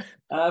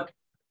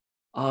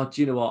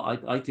you know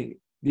what? I think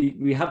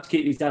we have to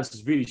keep these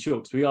answers really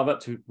short because we are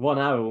up to 1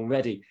 hour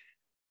already.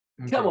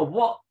 Okay. Come on,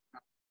 what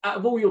out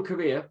of all your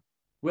career,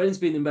 when's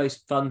been the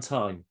most fun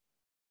time?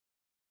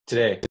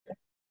 Today.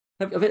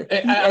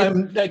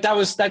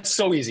 That's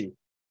so easy.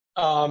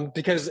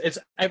 Because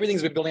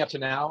everything's been building up to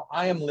now.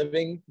 I am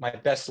living my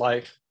best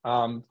life.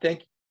 I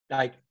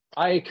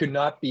could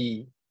not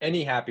be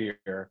any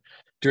happier,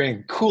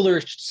 doing cooler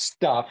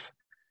stuff,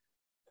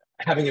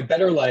 having a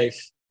better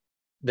life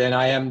than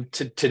I am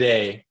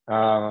today.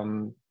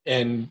 And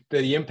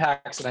the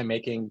impacts that I'm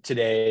making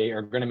today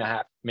are going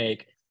to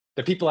make.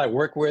 The people I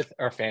work with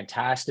are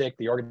fantastic.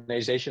 The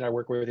organization I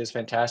work with is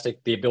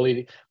fantastic. The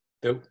ability,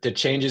 the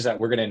changes that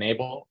we're going to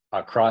enable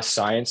across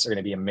science are going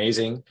to be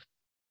amazing.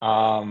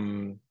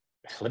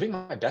 Living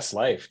my best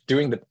life,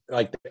 doing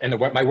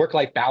my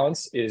work-life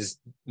balance is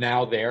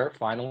now there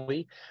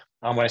finally.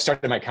 When I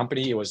started my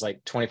company, it was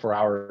like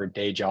 24-hour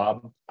day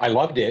job. I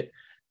loved it,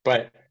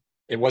 but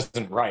it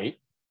wasn't right.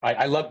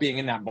 I love being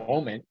in that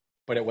moment,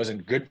 but it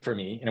wasn't good for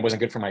me, and it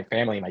wasn't good for my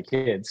family and my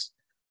kids.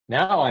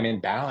 Now I'm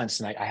in balance,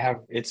 and How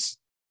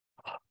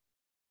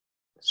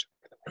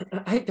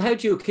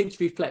do your kids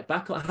reflect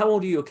back on? How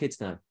old are your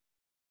kids now?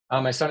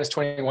 My son is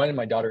 21 and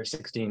my daughter is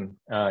 16.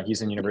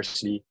 He's in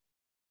university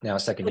now,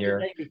 second year.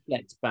 How do they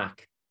reflect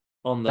back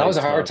on that? Was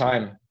a hard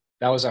time.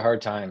 That was a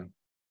hard time.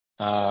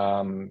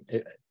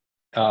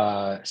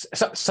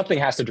 Something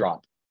has to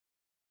drop,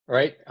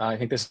 right? I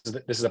think this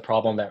is a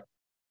problem that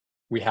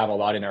we have a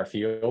lot in our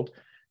field.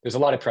 There's a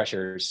lot of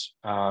pressures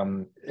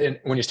when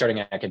you're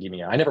starting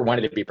academia. I never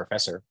wanted to be a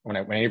professor. When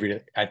I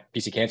interviewed at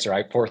BC Cancer,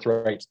 I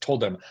forthright told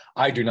them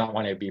I do not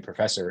want to be a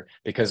professor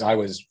because I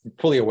was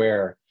fully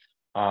aware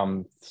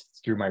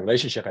through my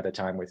relationship at the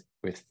time with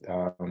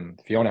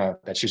Fiona,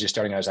 that she was just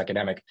starting out as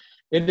academic.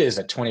 It is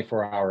a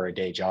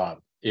 24-hour-a-day job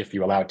if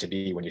you allow it to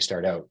be when you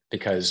start out,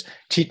 because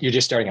you're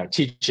just starting out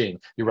teaching,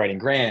 you're writing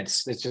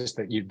grants. It's just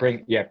that you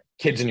have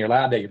kids in your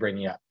lab that you're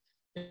bringing up.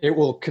 It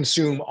will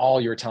consume all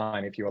your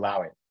time if you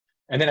allow it.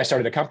 And then I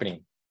started a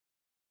company,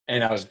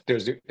 and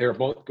they were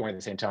both going at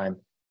the same time.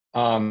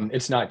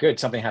 It's not good.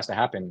 Something has to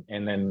happen.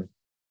 And then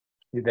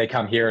they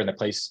come here and the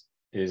place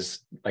is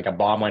like a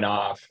bomb went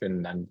off,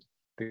 and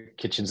the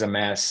kitchen's a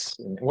mess,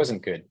 and it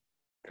wasn't good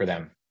for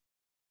them.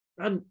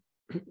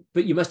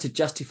 But you must have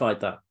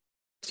justified that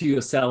to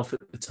yourself at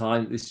the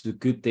time. This is a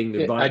good thing,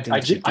 the right thing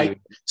to do.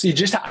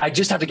 So I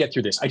just have to get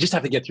through this. I just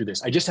have to get through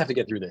this. I just have to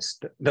get through this.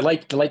 The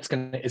light's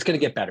it's gonna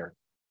get better.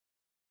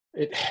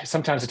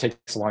 Sometimes it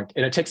takes a long,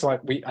 and it takes a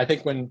lot. I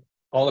think when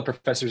all the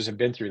professors have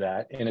been through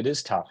that, and it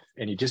is tough,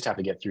 and you just have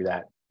to get through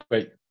that.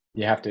 But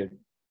you have to.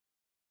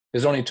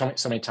 There's only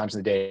so many times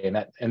in the day,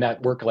 and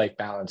that work-life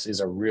balance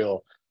is a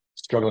real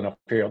struggle in a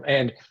field.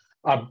 And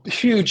a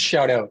huge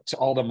shout out to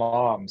all the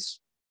moms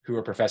who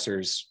are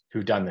professors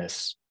who've done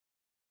this.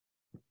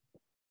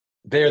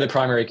 They're the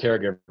primary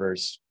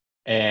caregivers,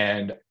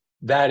 and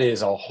that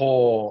is a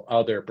whole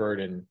other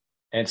burden.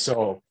 And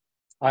so,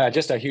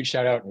 just a huge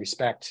shout out and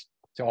respect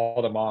to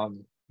all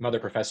the mother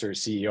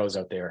professors, CEOs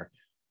out there.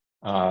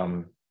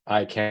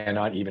 I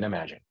cannot even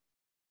imagine.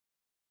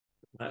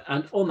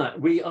 And on that,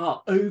 we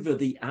are over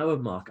the hour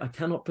mark. I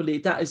cannot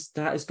believe that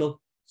has gone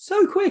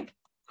so quick.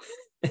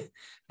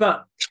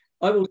 But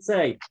I will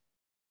say,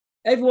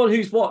 everyone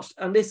who's watched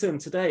and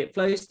listened today at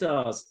Flow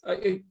Stars,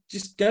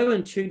 just go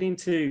and tune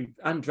into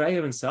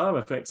Andrea and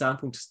Sarah, for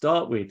example, to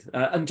start with.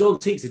 And John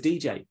Teague's a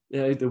DJ,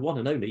 the one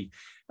and only.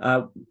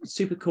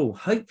 Super cool.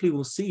 Hopefully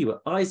we'll see you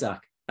at Isaac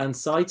and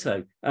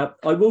Saito.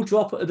 I will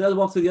drop another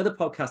one through the other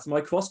podcast,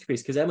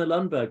 Microscopies, because Emma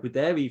Lundberg with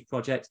their Eve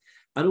project,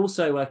 and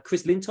also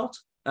Chris Lintott,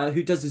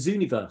 who does the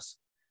Zooniverse,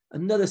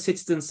 another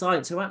citizen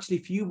science. So actually,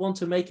 if you want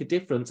to make a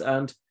difference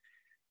and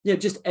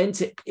just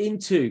enter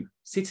into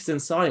citizen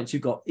science,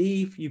 you've got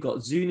Eve, you've got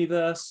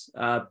Zooniverse.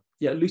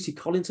 Lucy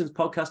Collinson's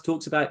podcast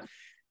talks about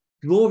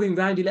drawing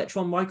round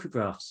electron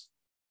micrographs,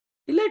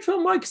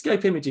 electron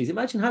microscope images.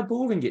 Imagine how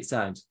boring it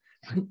sounds,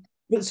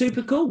 but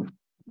super cool.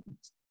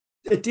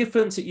 A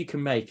difference that you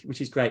can make,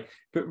 which is great.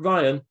 But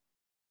Ryan,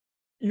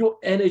 your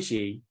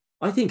energy,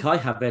 I think I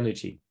have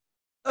energy.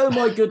 Oh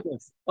my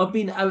goodness, I've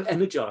been out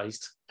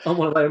energized on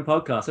one of my own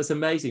podcasts. That's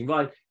amazing.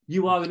 Ryan,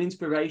 you are an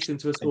inspiration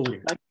to us all.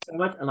 Thank you so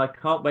much. And I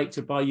can't wait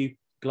to buy you a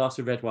glass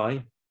of red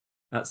wine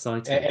at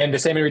Saito. And the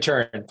same in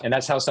return. And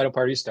that's how Saito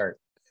parties start.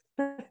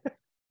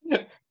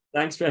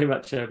 Thanks very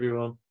much,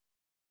 everyone.